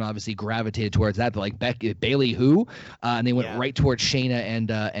 Everyone obviously gravitated towards that. They're like, Bailey who? And they went right towards Shayna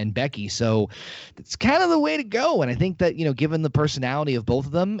and Becky. So it's kind of the way to go. And I think that, given the personality of both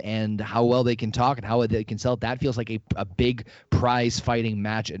of them and how well they can talk and how they can sell, that feels like a big prize fighting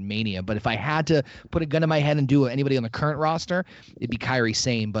match at Mania. But if I had to put a gun in my head and do anybody on the current roster, it'd be Kairi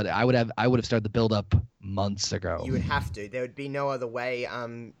Sane. But I would have started the build up months ago. You would have to. There would be no other way.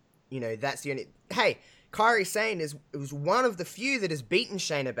 That's the only. Hey, Kairi Sane was one of the few that has beaten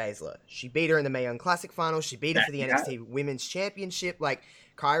Shayna Baszler. She beat her in the Mae Young Classic final. She beat her for the NXT Women's Championship. Like,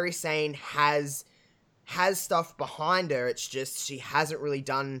 Kairi Sane has stuff behind her. It's just she hasn't really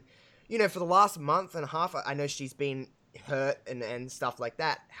done, for the last month and a half. I know she's been hurt and stuff like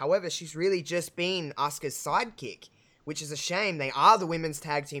that. However, she's really just been Asuka's sidekick, which is a shame. They are the women's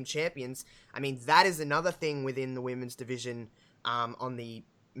tag team champions. I mean, that is another thing within the women's division on the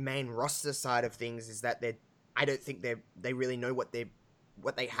main roster side of things, is that I don't think they really know what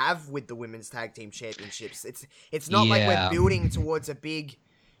they have with the women's tag team championships. It's not like we're building towards a big,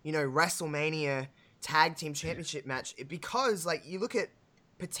 WrestleMania tag team championship match, because like you look at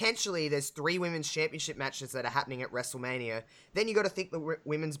potentially there's 3 women's championship matches that are happening at WrestleMania. Then you got to think the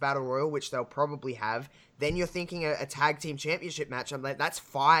women's battle royal, which they'll probably have. Then you're thinking a tag team championship match. I'm like, that's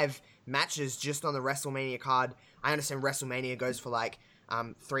 5 matches just on the WrestleMania card. I understand WrestleMania goes for like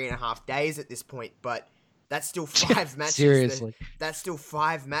 3.5 days at this point, but that's still 5 matches. Seriously, that's still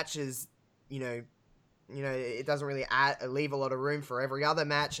 5 matches. It doesn't really leave a lot of room for every other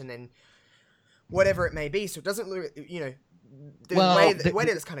match, and then whatever it may be. So it doesn't, the way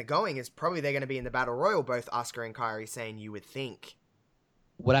that it's kind of going is probably they're going to be in the battle royal, both Asuka and Kairi Sane, you would think.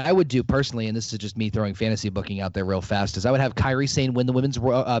 What I would do personally, and this is just me throwing fantasy booking out there real fast, is I would have Kairi Sane win the women's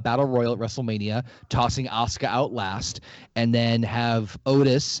battle royal at WrestleMania, tossing Asuka out last, and then have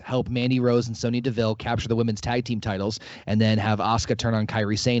Otis help Mandy Rose and Sonya Deville capture the women's tag team titles, and then have Asuka turn on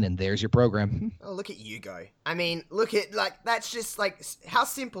Kairi Sane, and there's your program. Oh, look at you go. I mean, look at, like, that's just, like, how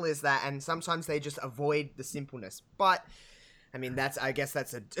simple is that? And sometimes they just avoid the simpleness. But I mean, I guess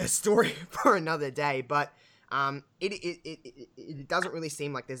that's a story for another day, but it doesn't really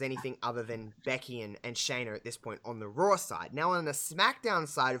seem like there's anything other than Becky and Shayna at this point on the Raw side. Now, on the SmackDown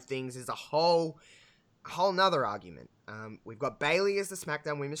side of things is a whole nother argument. We've got Bayley as the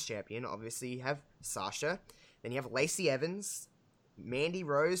SmackDown Women's Champion. Obviously, you have Sasha. Then you have Lacey Evans, Mandy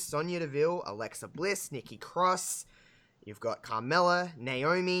Rose, Sonya Deville, Alexa Bliss, Nikki Cross. You've got Carmella,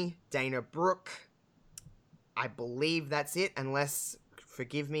 Naomi, Dana Brooke. I believe that's it, unless,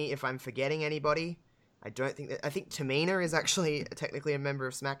 forgive me if I'm forgetting anybody. I think Tamina is actually technically a member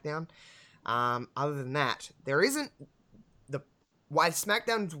of SmackDown. Other than that, there isn't while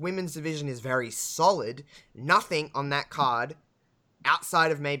SmackDown's women's division is very solid, nothing on that card,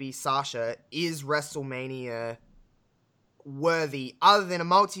 outside of maybe Sasha, is WrestleMania worthy, other than a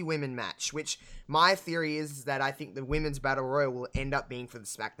multi-women match, which my theory is that I think the Women's Battle Royal will end up being for the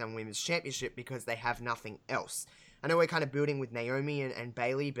SmackDown Women's Championship because they have nothing else. I know we're kind of building with Naomi and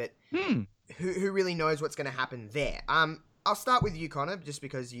Bayley, but who really knows what's going to happen there? I'll start with you, Connor, just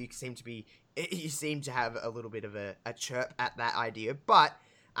because you seem to have a little bit of a chirp at that idea. But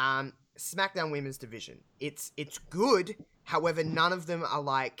SmackDown Women's Division, it's good. However, none of them are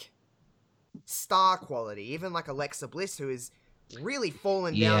like star quality. Even like Alexa Bliss, who is really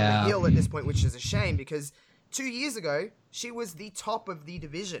fallen down the hill at this point, which is a shame because 2 years ago she was the top of the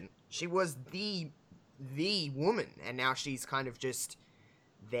division. She was the woman, and now she's kind of just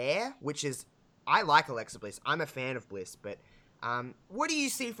there, which is, I like Alexa Bliss. I'm a fan of Bliss, but what do you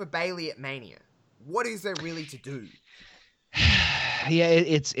see for Bayley at Mania? What is there really to do? Yeah,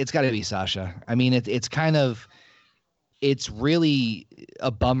 it's got to be Sasha. I mean, it's really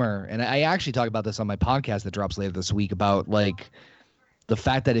a bummer. And I actually talk about this on my podcast that drops later this week about like the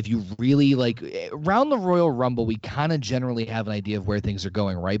fact that if you really like around the Royal Rumble, we kind of generally have an idea of where things are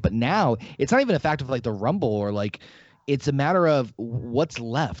going, right? But now it's not even a fact of like the Rumble or like, it's a matter of what's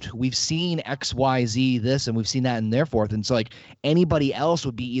left. We've seen XYZ this and we've seen that and thereforth. And so like anybody else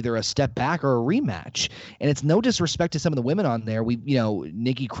would be either a step back or a rematch. And it's no disrespect to some of the women on there.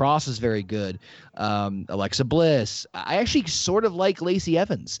 Nikki Cross is very good. Alexa Bliss. I actually sort of like Lacey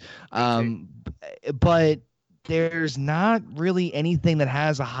Evans. But there's not really anything that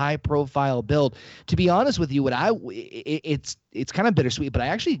has a high profile build. To be honest with you, it's kind of bittersweet, but I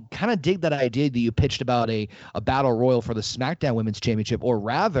actually kind of dig that idea that you pitched about a battle royal for the SmackDown Women's Championship, or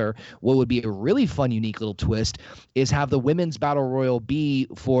rather what would be a really fun, unique little twist is have the Women's Battle Royal be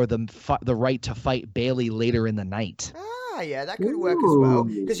for the right to fight Bayley later in the night. Yeah, that could work as well,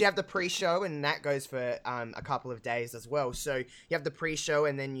 because you have the pre-show and that goes for a couple of days as well. So you have the pre-show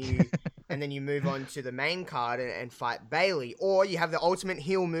and then you move on to the main card and fight Bayley, or you have the ultimate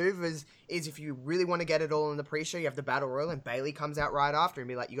heel move is if you really want to get it all in the pre-show, you have the Battle Royal and Bayley comes out right after and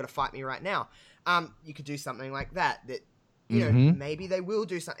be like, you got to fight me right now. You could do something like that you know, maybe they will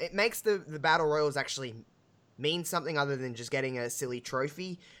do something. It makes the Battle Royals actually mean something other than just getting a silly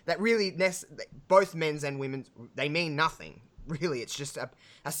trophy that really both men's and women's, they mean nothing really. It's just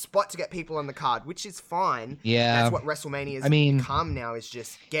a spot to get people on the card, which is fine. That's what WrestleMania has become now, is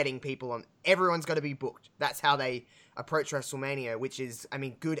just getting people on. Everyone's got to be booked. That's how they approach WrestleMania, which is,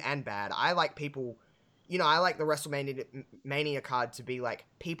 good and bad. I like people, I like the WrestleMania card to be like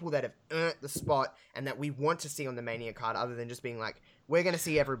people that have earned the spot and that we want to see on the Mania card, other than just being like, we're going to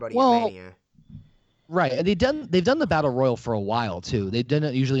see everybody at Mania. Right, and they've done the Battle Royal for a while too. They've done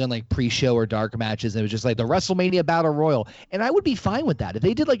it usually on like pre-show or dark matches, and it was just like the WrestleMania Battle Royal. And I would be fine with that if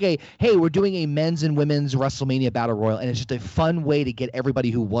they did like hey, we're doing a men's and women's WrestleMania Battle Royal, and it's just a fun way to get everybody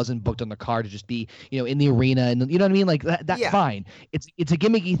who wasn't booked on the card to just be in the arena, and you know what I mean, like that's fine. It's a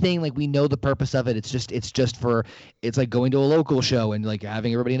gimmicky thing, like we know the purpose of it. It's like going to a local show and like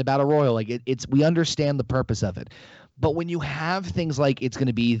having everybody in a Battle Royal. Like we understand the purpose of it. But when you have things like it's going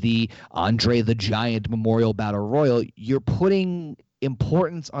to be the Andre the Giant Memorial Battle Royal, you're putting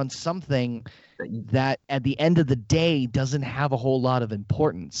importance on something that at the end of the day doesn't have a whole lot of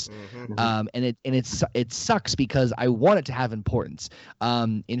importance. And it sucks because I want it to have importance.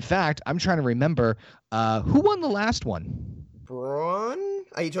 In fact, I'm trying to remember who won the last one. Braun?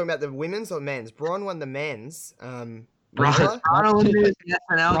 Are you talking about the women's or men's? Braun won the men's. Braun won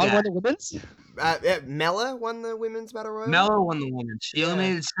the women's? Mella won the women's Battle Royal? Mella won the women's. She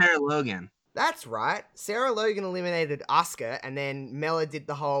eliminated Sarah Logan. That's right. Sarah Logan eliminated Asuka, and then Mella did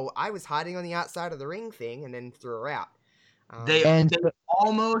the whole I was hiding on the outside of the ring thing, and then threw her out. They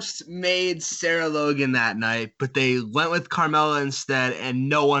almost made Sarah Logan that night, but they went with Carmella instead, and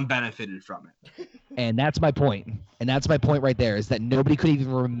no one benefited from it. And that's my point. And that's my point right there, is that nobody could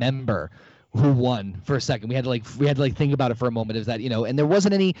even remember who won for a second. We had to think about it for a moment. Is that, and there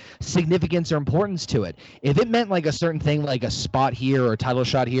wasn't any significance or importance to it. If it meant like a certain thing, like a spot here or a title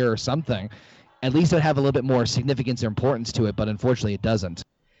shot here or something, at least it would have a little bit more significance or importance to it. But unfortunately, it doesn't.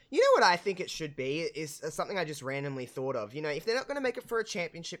 You know what I think it should be is something I just randomly thought of. If they're not going to make it for a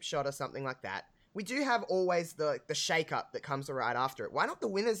championship shot or something like that, we do have always the shake-up that comes right after it. Why not the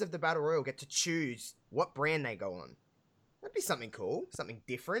winners of the Battle Royal get to choose what brand they go on? That'd be something cool, something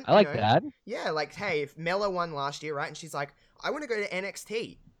different. I like that. Yeah, like, hey, if Mella won last year, right, and she's like, I want to go to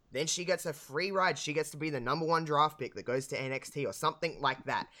NXT, then she gets a free ride. She gets to be the #1 draft pick that goes to NXT or something like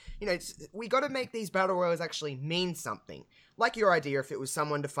that. We got to make these Battle Royals actually mean something. Like your idea if it was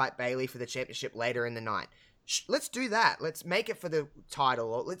someone to fight Bayley for the championship later in the night. Let's do that. Let's make it for the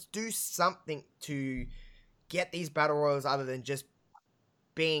title, or let's do something to get these Battle Royals other than just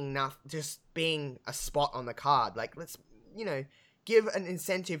being a spot on the card. Like, let's, give an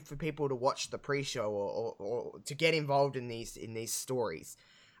incentive for people to watch the pre-show or to get involved in these stories.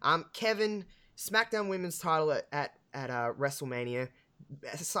 Kevin, SmackDown Women's title at WrestleMania.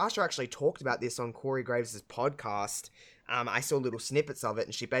 Sasha actually talked about this on Corey Graves' podcast. I saw little snippets of it,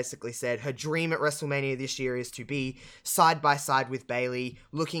 and she basically said her dream at WrestleMania this year is to be side by side with Bayley,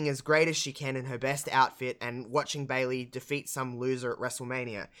 looking as great as she can in her best outfit, and watching Bayley defeat some loser at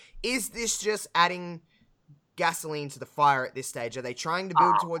WrestleMania. Is this just adding gasoline to the fire at this stage? Are they trying to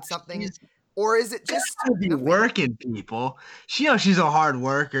build towards something? Or is it just working, people? She's a hard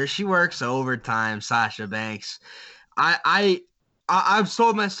worker. She works overtime, Sasha Banks. I've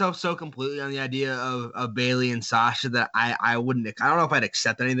sold myself so completely on the idea of Bayley and Sasha that I don't know if I'd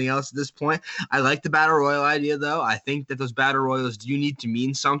accept anything else at this point. I like the Battle Royal idea, though. I think that those Battle Royals do need to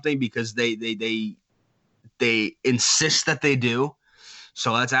mean something because they insist that they do.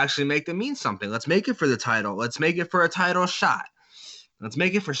 So let's actually make them mean something. Let's make it for the title. Let's make it for a title shot. Let's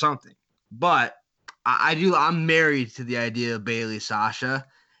make it for something. But I'm married to the idea of Bayley Sasha.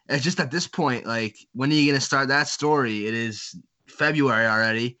 It's just at this point, like, when are you going to start that story? It is February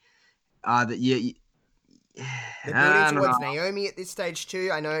already. They're building towards Naomi at this stage too.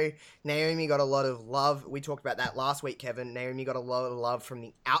 I know Naomi got a lot of love. We talked about that last week, Kevin. Naomi got a lot of love from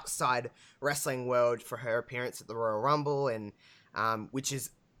the outside wrestling world for her appearance at the Royal Rumble, and which is,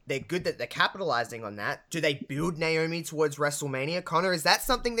 they're good that they're capitalizing on that. Do they build Naomi towards WrestleMania? Connor, is that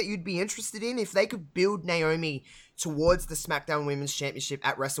something that you'd be interested in? If they could build Naomi towards the SmackDown Women's Championship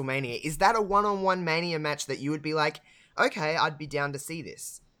at WrestleMania, is that a one-on-one Mania match that you would be like, okay, I'd be down to see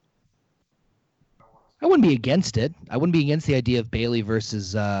this? I wouldn't be against it. I wouldn't be against the idea of Bayley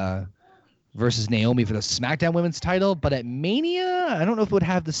versus Naomi for the SmackDown Women's title, but at Mania, I don't know if it would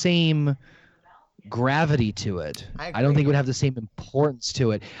have the same gravity to it. I don't think it would have the same importance to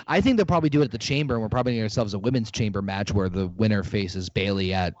it. I think they'll probably do it at the Chamber, and we're probably getting ourselves a Women's Chamber match where the winner faces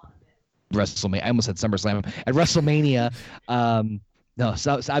Bayley at WrestleMania. I almost said SummerSlam. At WrestleMania. No,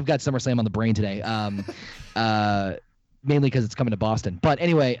 so I've got SummerSlam on the brain today. Mainly because it's coming to Boston. But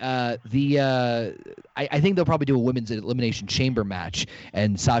anyway, I think they'll probably do a women's elimination chamber match,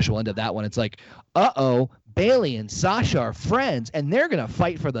 and Sasha will end up that one. It's like, Bayley and Sasha are friends, and they're gonna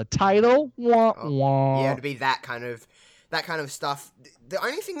fight for the title. Wah, wah. Yeah, to be that kind of stuff. The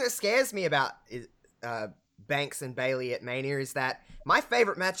only thing that scares me about Banks and Bayley at Mania is that my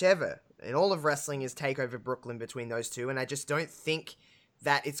favorite match ever in all of wrestling is Takeover Brooklyn between those two, and I just don't think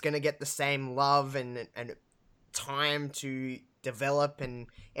that it's gonna get the same love and time to develop, and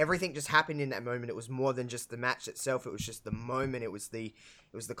everything just happened in that moment. It was more than just the match itself. It was just the moment. It was the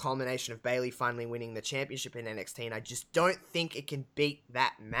culmination of Bayley finally winning the championship in NXT, and I just don't think it can beat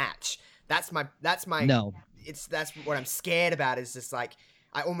that match. That's my no. That's what I'm scared about, is just like,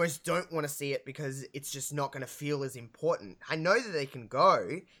 I almost don't want to see it because it's just not going to feel as important. I know that they can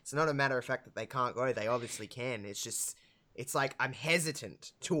go. It's not a matter of fact that they can't go. They obviously can. It's like I'm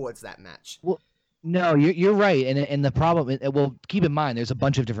hesitant towards that match. Well, no, you're right, and the problem. Well, keep in mind, there's a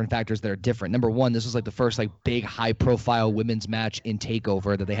bunch of different factors that are different. Number one, this was like the first like big high profile women's match in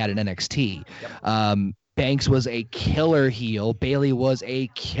Takeover that they had in NXT. Yep. Banks was a killer heel. Bayley was a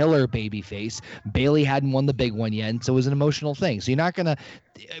killer babyface. Bayley hadn't won the big one yet, and so it was an emotional thing. So you're not gonna,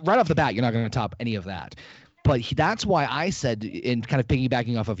 right off the bat, you're not gonna top any of that. But that's why I said, in kind of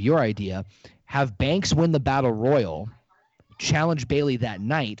piggybacking off of your idea, have Banks win the Battle Royal, challenge Bayley that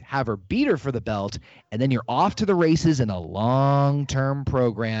night, have her beat her for the belt, and then you're off to the races in a long-term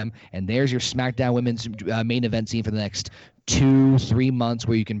program, and there's your SmackDown Women's main event scene for the next 2-3 months,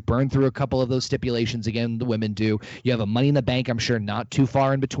 where you can burn through a couple of those stipulations again, the women do. You have a Money in the Bank, I'm sure, not too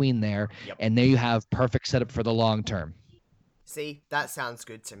far in between there, yep. And there you have perfect setup for the long term. See, that sounds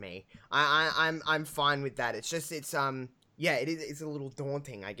good to me. I'm fine with that. It's just Yeah, it's a little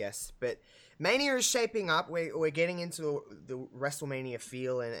daunting, I guess. But Mania is shaping up. We're getting into the WrestleMania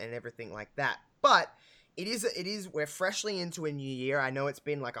feel and everything like that. But we're freshly into a new year. I know it's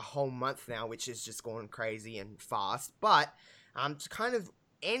been like a whole month now, which is just going crazy and fast. But to kind of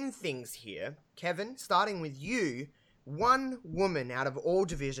end things here, Kevin, starting with you, one woman out of all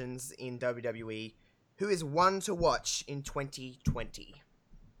divisions in WWE who is one to watch in 2020.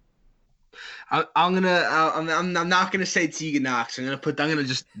 I'm not gonna say Tegan Knox. I'm gonna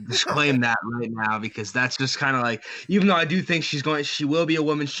just disclaim that right now because that's just kind of like, even though I do think she will be a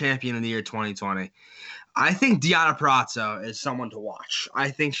women's champion in the year 2020. I think Deonna Purrazzo is someone to watch. I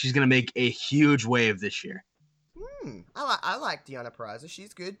think she's gonna make a huge wave this year. I like Deonna Purrazzo.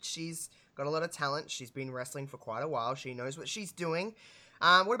 She's good. She's got a lot of talent. She's been wrestling for quite a while. She knows what she's doing.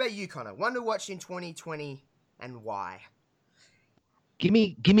 What about you, Connor? One to watch in 2020 and why? Give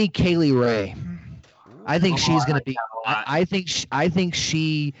me Kaylee Ray. I think she's going to be. I think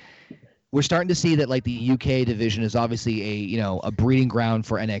she. We're starting to see that like the UK division is obviously a breeding ground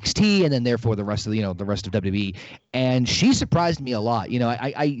for NXT, and then therefore the rest of the rest of WWE. And she surprised me a lot.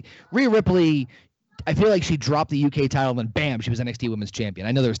 Rhea Ripley. I feel like she dropped the UK title and then bam, she was NXT Women's Champion.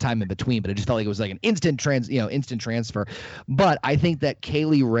 I know there was time in between, but it just felt like it was like an instant transfer. But I think that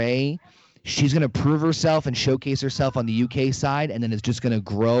Kaylee Ray, she's going to prove herself and showcase herself on the UK side, and then it's just going to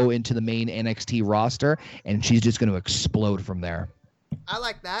grow into the main NXT roster, and she's just going to explode from there. I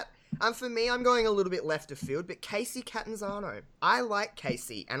like that. For me, I'm going a little bit left of field, but Kacy Catanzaro. I like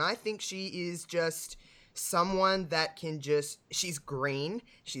Kacy, and I think she is just someone that she's green.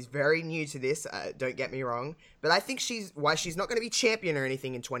 She's very new to this, don't get me wrong. But I think she's not going to be champion or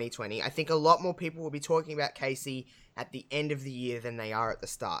anything in 2020. I think a lot more people will be talking about Kacy at the end of the year than they are at the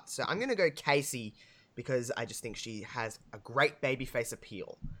start. So I'm going to go Kacy because I just think she has a great babyface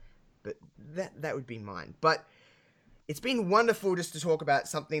appeal. But that would be mine. But it's been wonderful just to talk about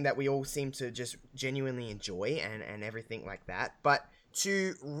something that we all seem to just genuinely enjoy and everything like that. But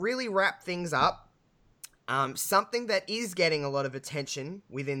to really wrap things up, something that is getting a lot of attention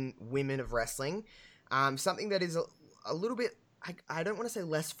within women of wrestling, something that is a little bit, I don't want to say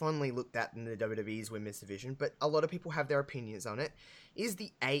less fondly looked at than the WWE's women's division, but a lot of people have their opinions on it, is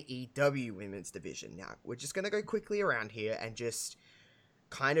the AEW women's division. Now, we're just going to go quickly around here and just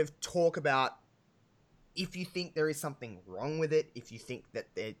kind of talk about if you think there is something wrong with it, if you think that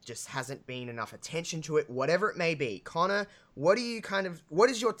there just hasn't been enough attention to it, whatever it may be. Connor, what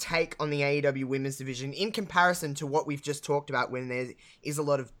is your take on the AEW women's division in comparison to what we've just talked about when there is a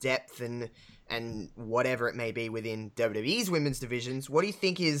lot of depth and whatever it may be within WWE's women's divisions? What do you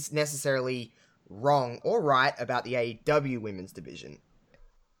think is necessarily wrong or right about the AEW women's division?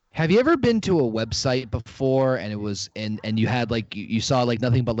 Have you ever been to a website before and it was and you had like you saw like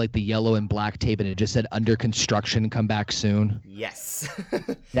nothing but like the yellow and black tape and it just said under construction, come back soon? Yes.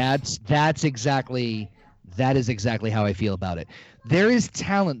 that is exactly how I feel about it. There is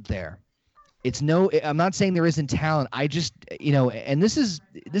talent there. I'm not saying there isn't talent. I just, and this is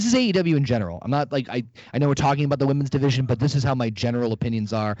AEW in general. I'm not like I know we're talking about the women's division, but this is how my general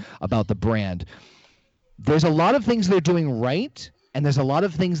opinions are about the brand. There's a lot of things they're doing right. And there's a lot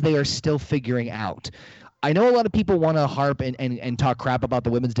of things they are still figuring out. I know a lot of people want to harp and talk crap about the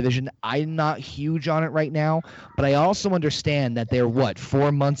women's division. I'm not huge on it right now, but I also understand that they're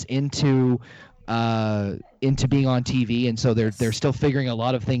 4 months into being on TV, and so they're still figuring a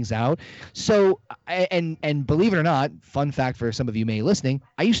lot of things out. So and believe it or not, fun fact for some of you may listening,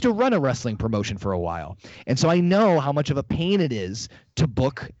 I used to run a wrestling promotion for a while, and so I know how much of a pain it is to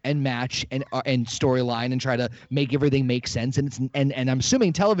book and match and storyline and try to make everything make sense. And I'm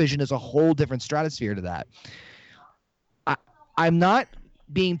assuming television is a whole different stratosphere to that. I'm not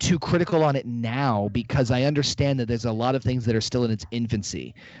being too critical on it now because I understand that there's a lot of things that are still in its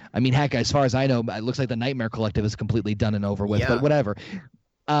infancy. I mean, heck, as far as I know, it looks like the Nightmare Collective is completely done and over with, but whatever.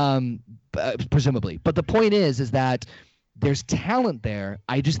 Presumably. But the point is that there's talent there.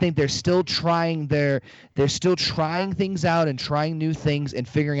 I just think they're still trying they're still trying things out and trying new things and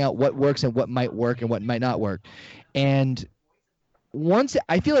figuring out what works and what might work and what might not work. And once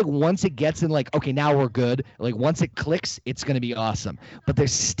it gets in like, okay, now we're good, like once it clicks, it's going to be awesome. But they're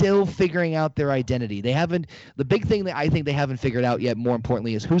still figuring out their identity. The big thing that I think they haven't figured out yet, more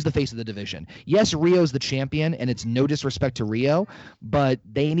importantly, is who's the face of the division. Yes, Rio's the champion, and it's no disrespect to Rio, but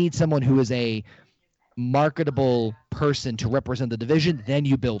they need someone who is a marketable person to represent the division. Then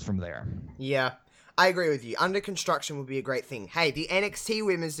you build from there. Yeah, I agree with you. Under construction would be a great thing. Hey, the NXT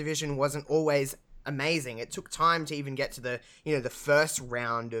women's division wasn't always amazing. It took time to even get to the first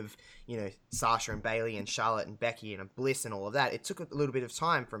round of Sasha and Bayley and Charlotte and Becky and Bliss and all of that. It took a little bit of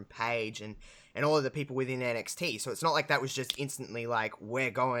time from Paige and and all of the people within NXT. So it's not like that was just instantly like,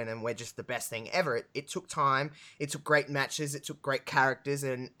 we're going and we're just the best thing ever. It took time. It took great matches. It took great characters.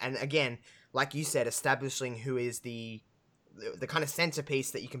 And again, like you said, establishing who is the kind of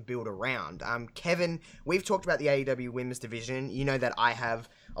centerpiece that you can build around. Kevin, we've talked about the AEW women's division. You know that I have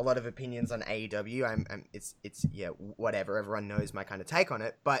a lot of opinions on AEW. It's whatever. Everyone knows my kind of take on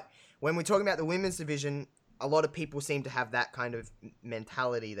it. But when we're talking about the women's division, a lot of people seem to have that kind of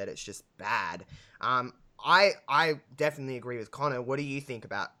mentality that it's just bad. I definitely agree with Connor. What do you think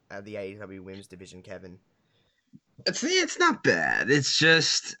about the AEW women's division, Kevin? It's not bad. It's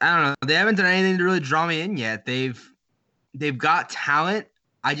just, I don't know. They haven't done anything to really draw me in yet. They've got talent.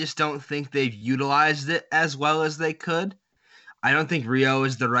 I just don't think they've utilized it as well as they could. I don't think Rio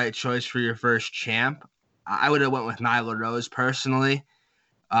is the right choice for your first champ. I would have went with Nyla Rose personally.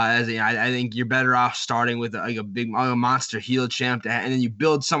 I think you're better off starting with a monster heel champ, and then you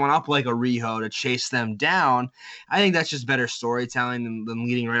build someone up like a Riho to chase them down. I think that's just better storytelling than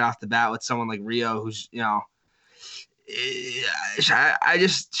leading right off the bat with someone like Rio, who's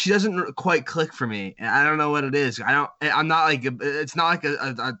she doesn't quite click for me, and I don't know what it is. It's not like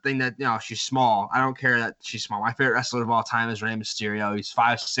a thing that she's small. I don't care that she's small. My favorite wrestler of all time is Rey Mysterio. He's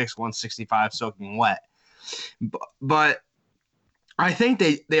 5'6", 165, soaking wet. But I think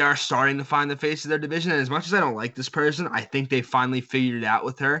they are starting to find the face of their division. And as much as I don't like this person, I think they finally figured it out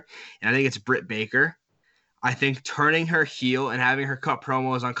with her. And I think it's Britt Baker. I think turning her heel and having her cut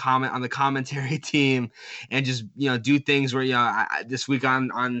promos on the commentary team and just do things where this week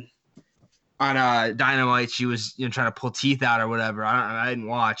on Dynamite she was trying to pull teeth out or whatever. I didn't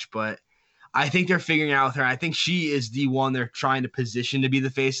watch, but I think they're figuring it out with her. I think she is the one they're trying to position to be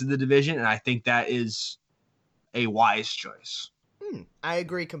the face of the division, and I think that is a wise choice. I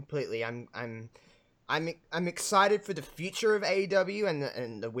agree completely. I'm excited for the future of AEW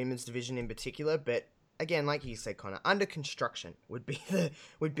and the women's division in particular, but again, like you said, Connor, under construction would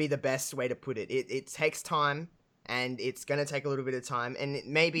be the best way to put it. It takes time, and it's going to take a little bit of time, and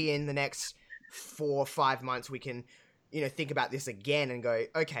maybe in the next 4 or 5 months we can, think about this again and go,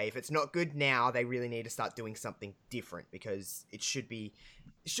 okay, if it's not good now, they really need to start doing something different, because it's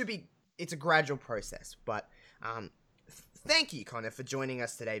a gradual process. But thank you, Connor, for joining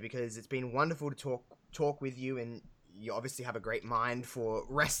us today, because it's been wonderful to talk with you, and you obviously have a great mind for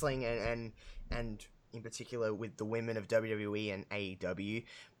wrestling and in particular with the women of WWE and AEW.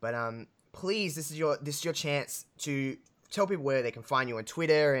 But please, this is your chance to tell people where they can find you on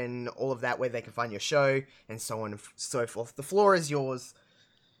Twitter and all of that, where they can find your show and so on and so forth. The floor is yours.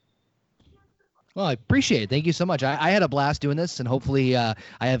 Well, I appreciate it. Thank you so much. I had a blast doing this, and hopefully I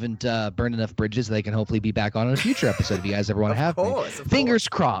haven't burned enough bridges that they can hopefully be back on in a future episode if you guys ever want to have me. Fingers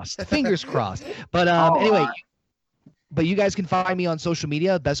crossed. Fingers crossed. But anyway... But you guys can find me on social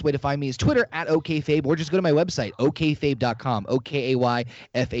media. The best way to find me is Twitter at OKayFabe, or just go to my website, OKayFabe.com,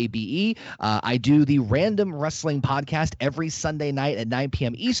 OKayFabe. I do the Random Wrestling Podcast every Sunday night at 9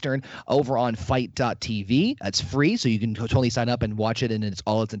 p.m. Eastern over on Fight.tv. That's free, so you can totally sign up and watch it in its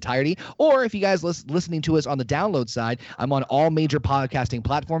entirety. Or if you guys listening to us on the download side, I'm on all major podcasting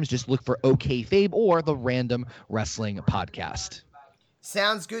platforms. Just look for OKayFabe or the Random Wrestling Podcast.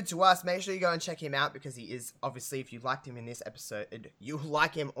 Sounds good to us. Make sure you go and check him out, because he is, obviously, if you liked him in this episode, you'll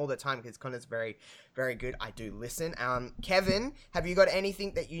like him all the time, because Connor's very, very good. I do listen. Kevin, have you got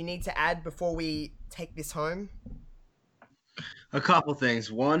anything that you need to add before we take this home? A couple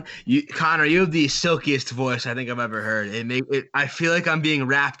things. One, Connor, you have the silkiest voice I think I've ever heard. I feel like I'm being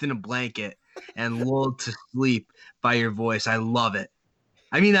wrapped in a blanket and lulled to sleep by your voice. I love it.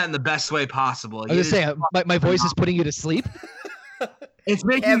 I mean that in the best way possible. I was going to say, my voice is putting you to sleep? It's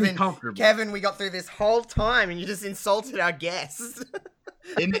making me comfortable. Kevin, we got through this whole time and you just insulted our guests. It's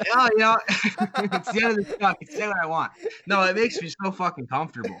the end of the talk. It's what I want. No, it makes me so fucking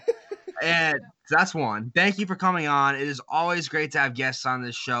comfortable. And that's one. Thank you for coming on. It is always great to have guests on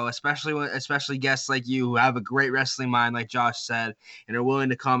this show, especially guests like you who have a great wrestling mind, like Josh said, and are willing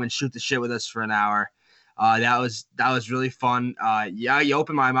to come and shoot the shit with us for an hour. That was really fun. You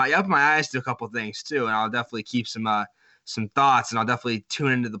opened my eyes to a couple things too, and I'll definitely keep some thoughts, and I'll definitely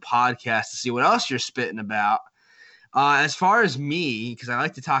tune into the podcast to see what else you're spitting about. As far as me, because I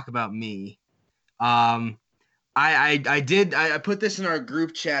like to talk about me, I put this in our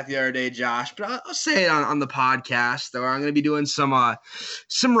group chat the other day, Josh, but I'll say it on the podcast, where I'm going to be doing some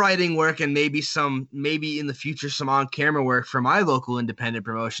writing work and maybe in the future some on-camera work for my local independent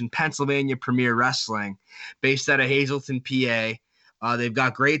promotion, Pennsylvania Premier Wrestling, based out of Hazleton, PA. They've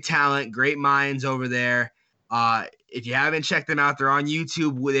got great talent, great minds over there. If you haven't checked them out, they're on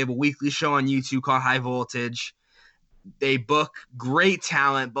YouTube. They have a weekly show on YouTube called High Voltage. They book great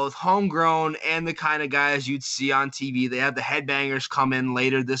talent, both homegrown and the kind of guys you'd see on TV. They have the Headbangers come in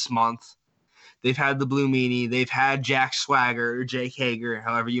later this month. They've had the Blue Meanie. They've had Jack Swagger or Jake Hager,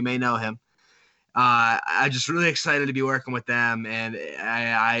 however you may know him. I'm just really excited to be working with them, and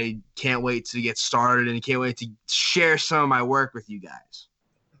I can't wait to get started and can't wait to share some of my work with you guys.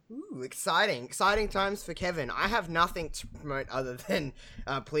 Ooh, exciting times for Kevin. I have nothing to promote other than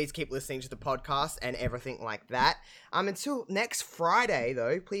please keep listening to the podcast and everything like that. Until next Friday,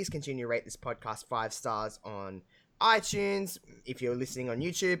 though, please continue to rate this podcast 5 stars on iTunes. If you're listening on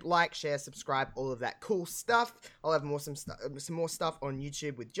YouTube, like, share, subscribe, all of that cool stuff. I'll have some more stuff on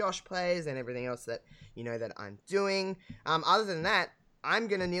YouTube with Josh Plays and everything else that that I'm doing. Other than that, I'm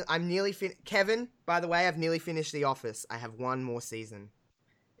nearly Kevin, by the way, I've nearly finished The Office. I have one more season.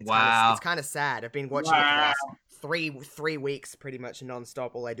 It's kind of sad. I've been watching it for the last three weeks, pretty much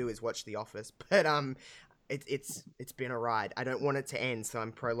nonstop. All I do is watch The Office, but it's been a ride. I don't want it to end, so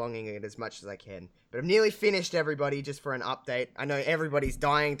I'm prolonging it as much as I can. But I'm nearly finished, everybody. Just for an update, I know everybody's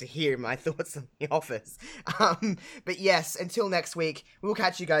dying to hear my thoughts on The Office. But yes, until next week, we'll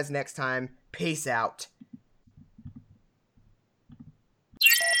catch you guys next time. Peace out.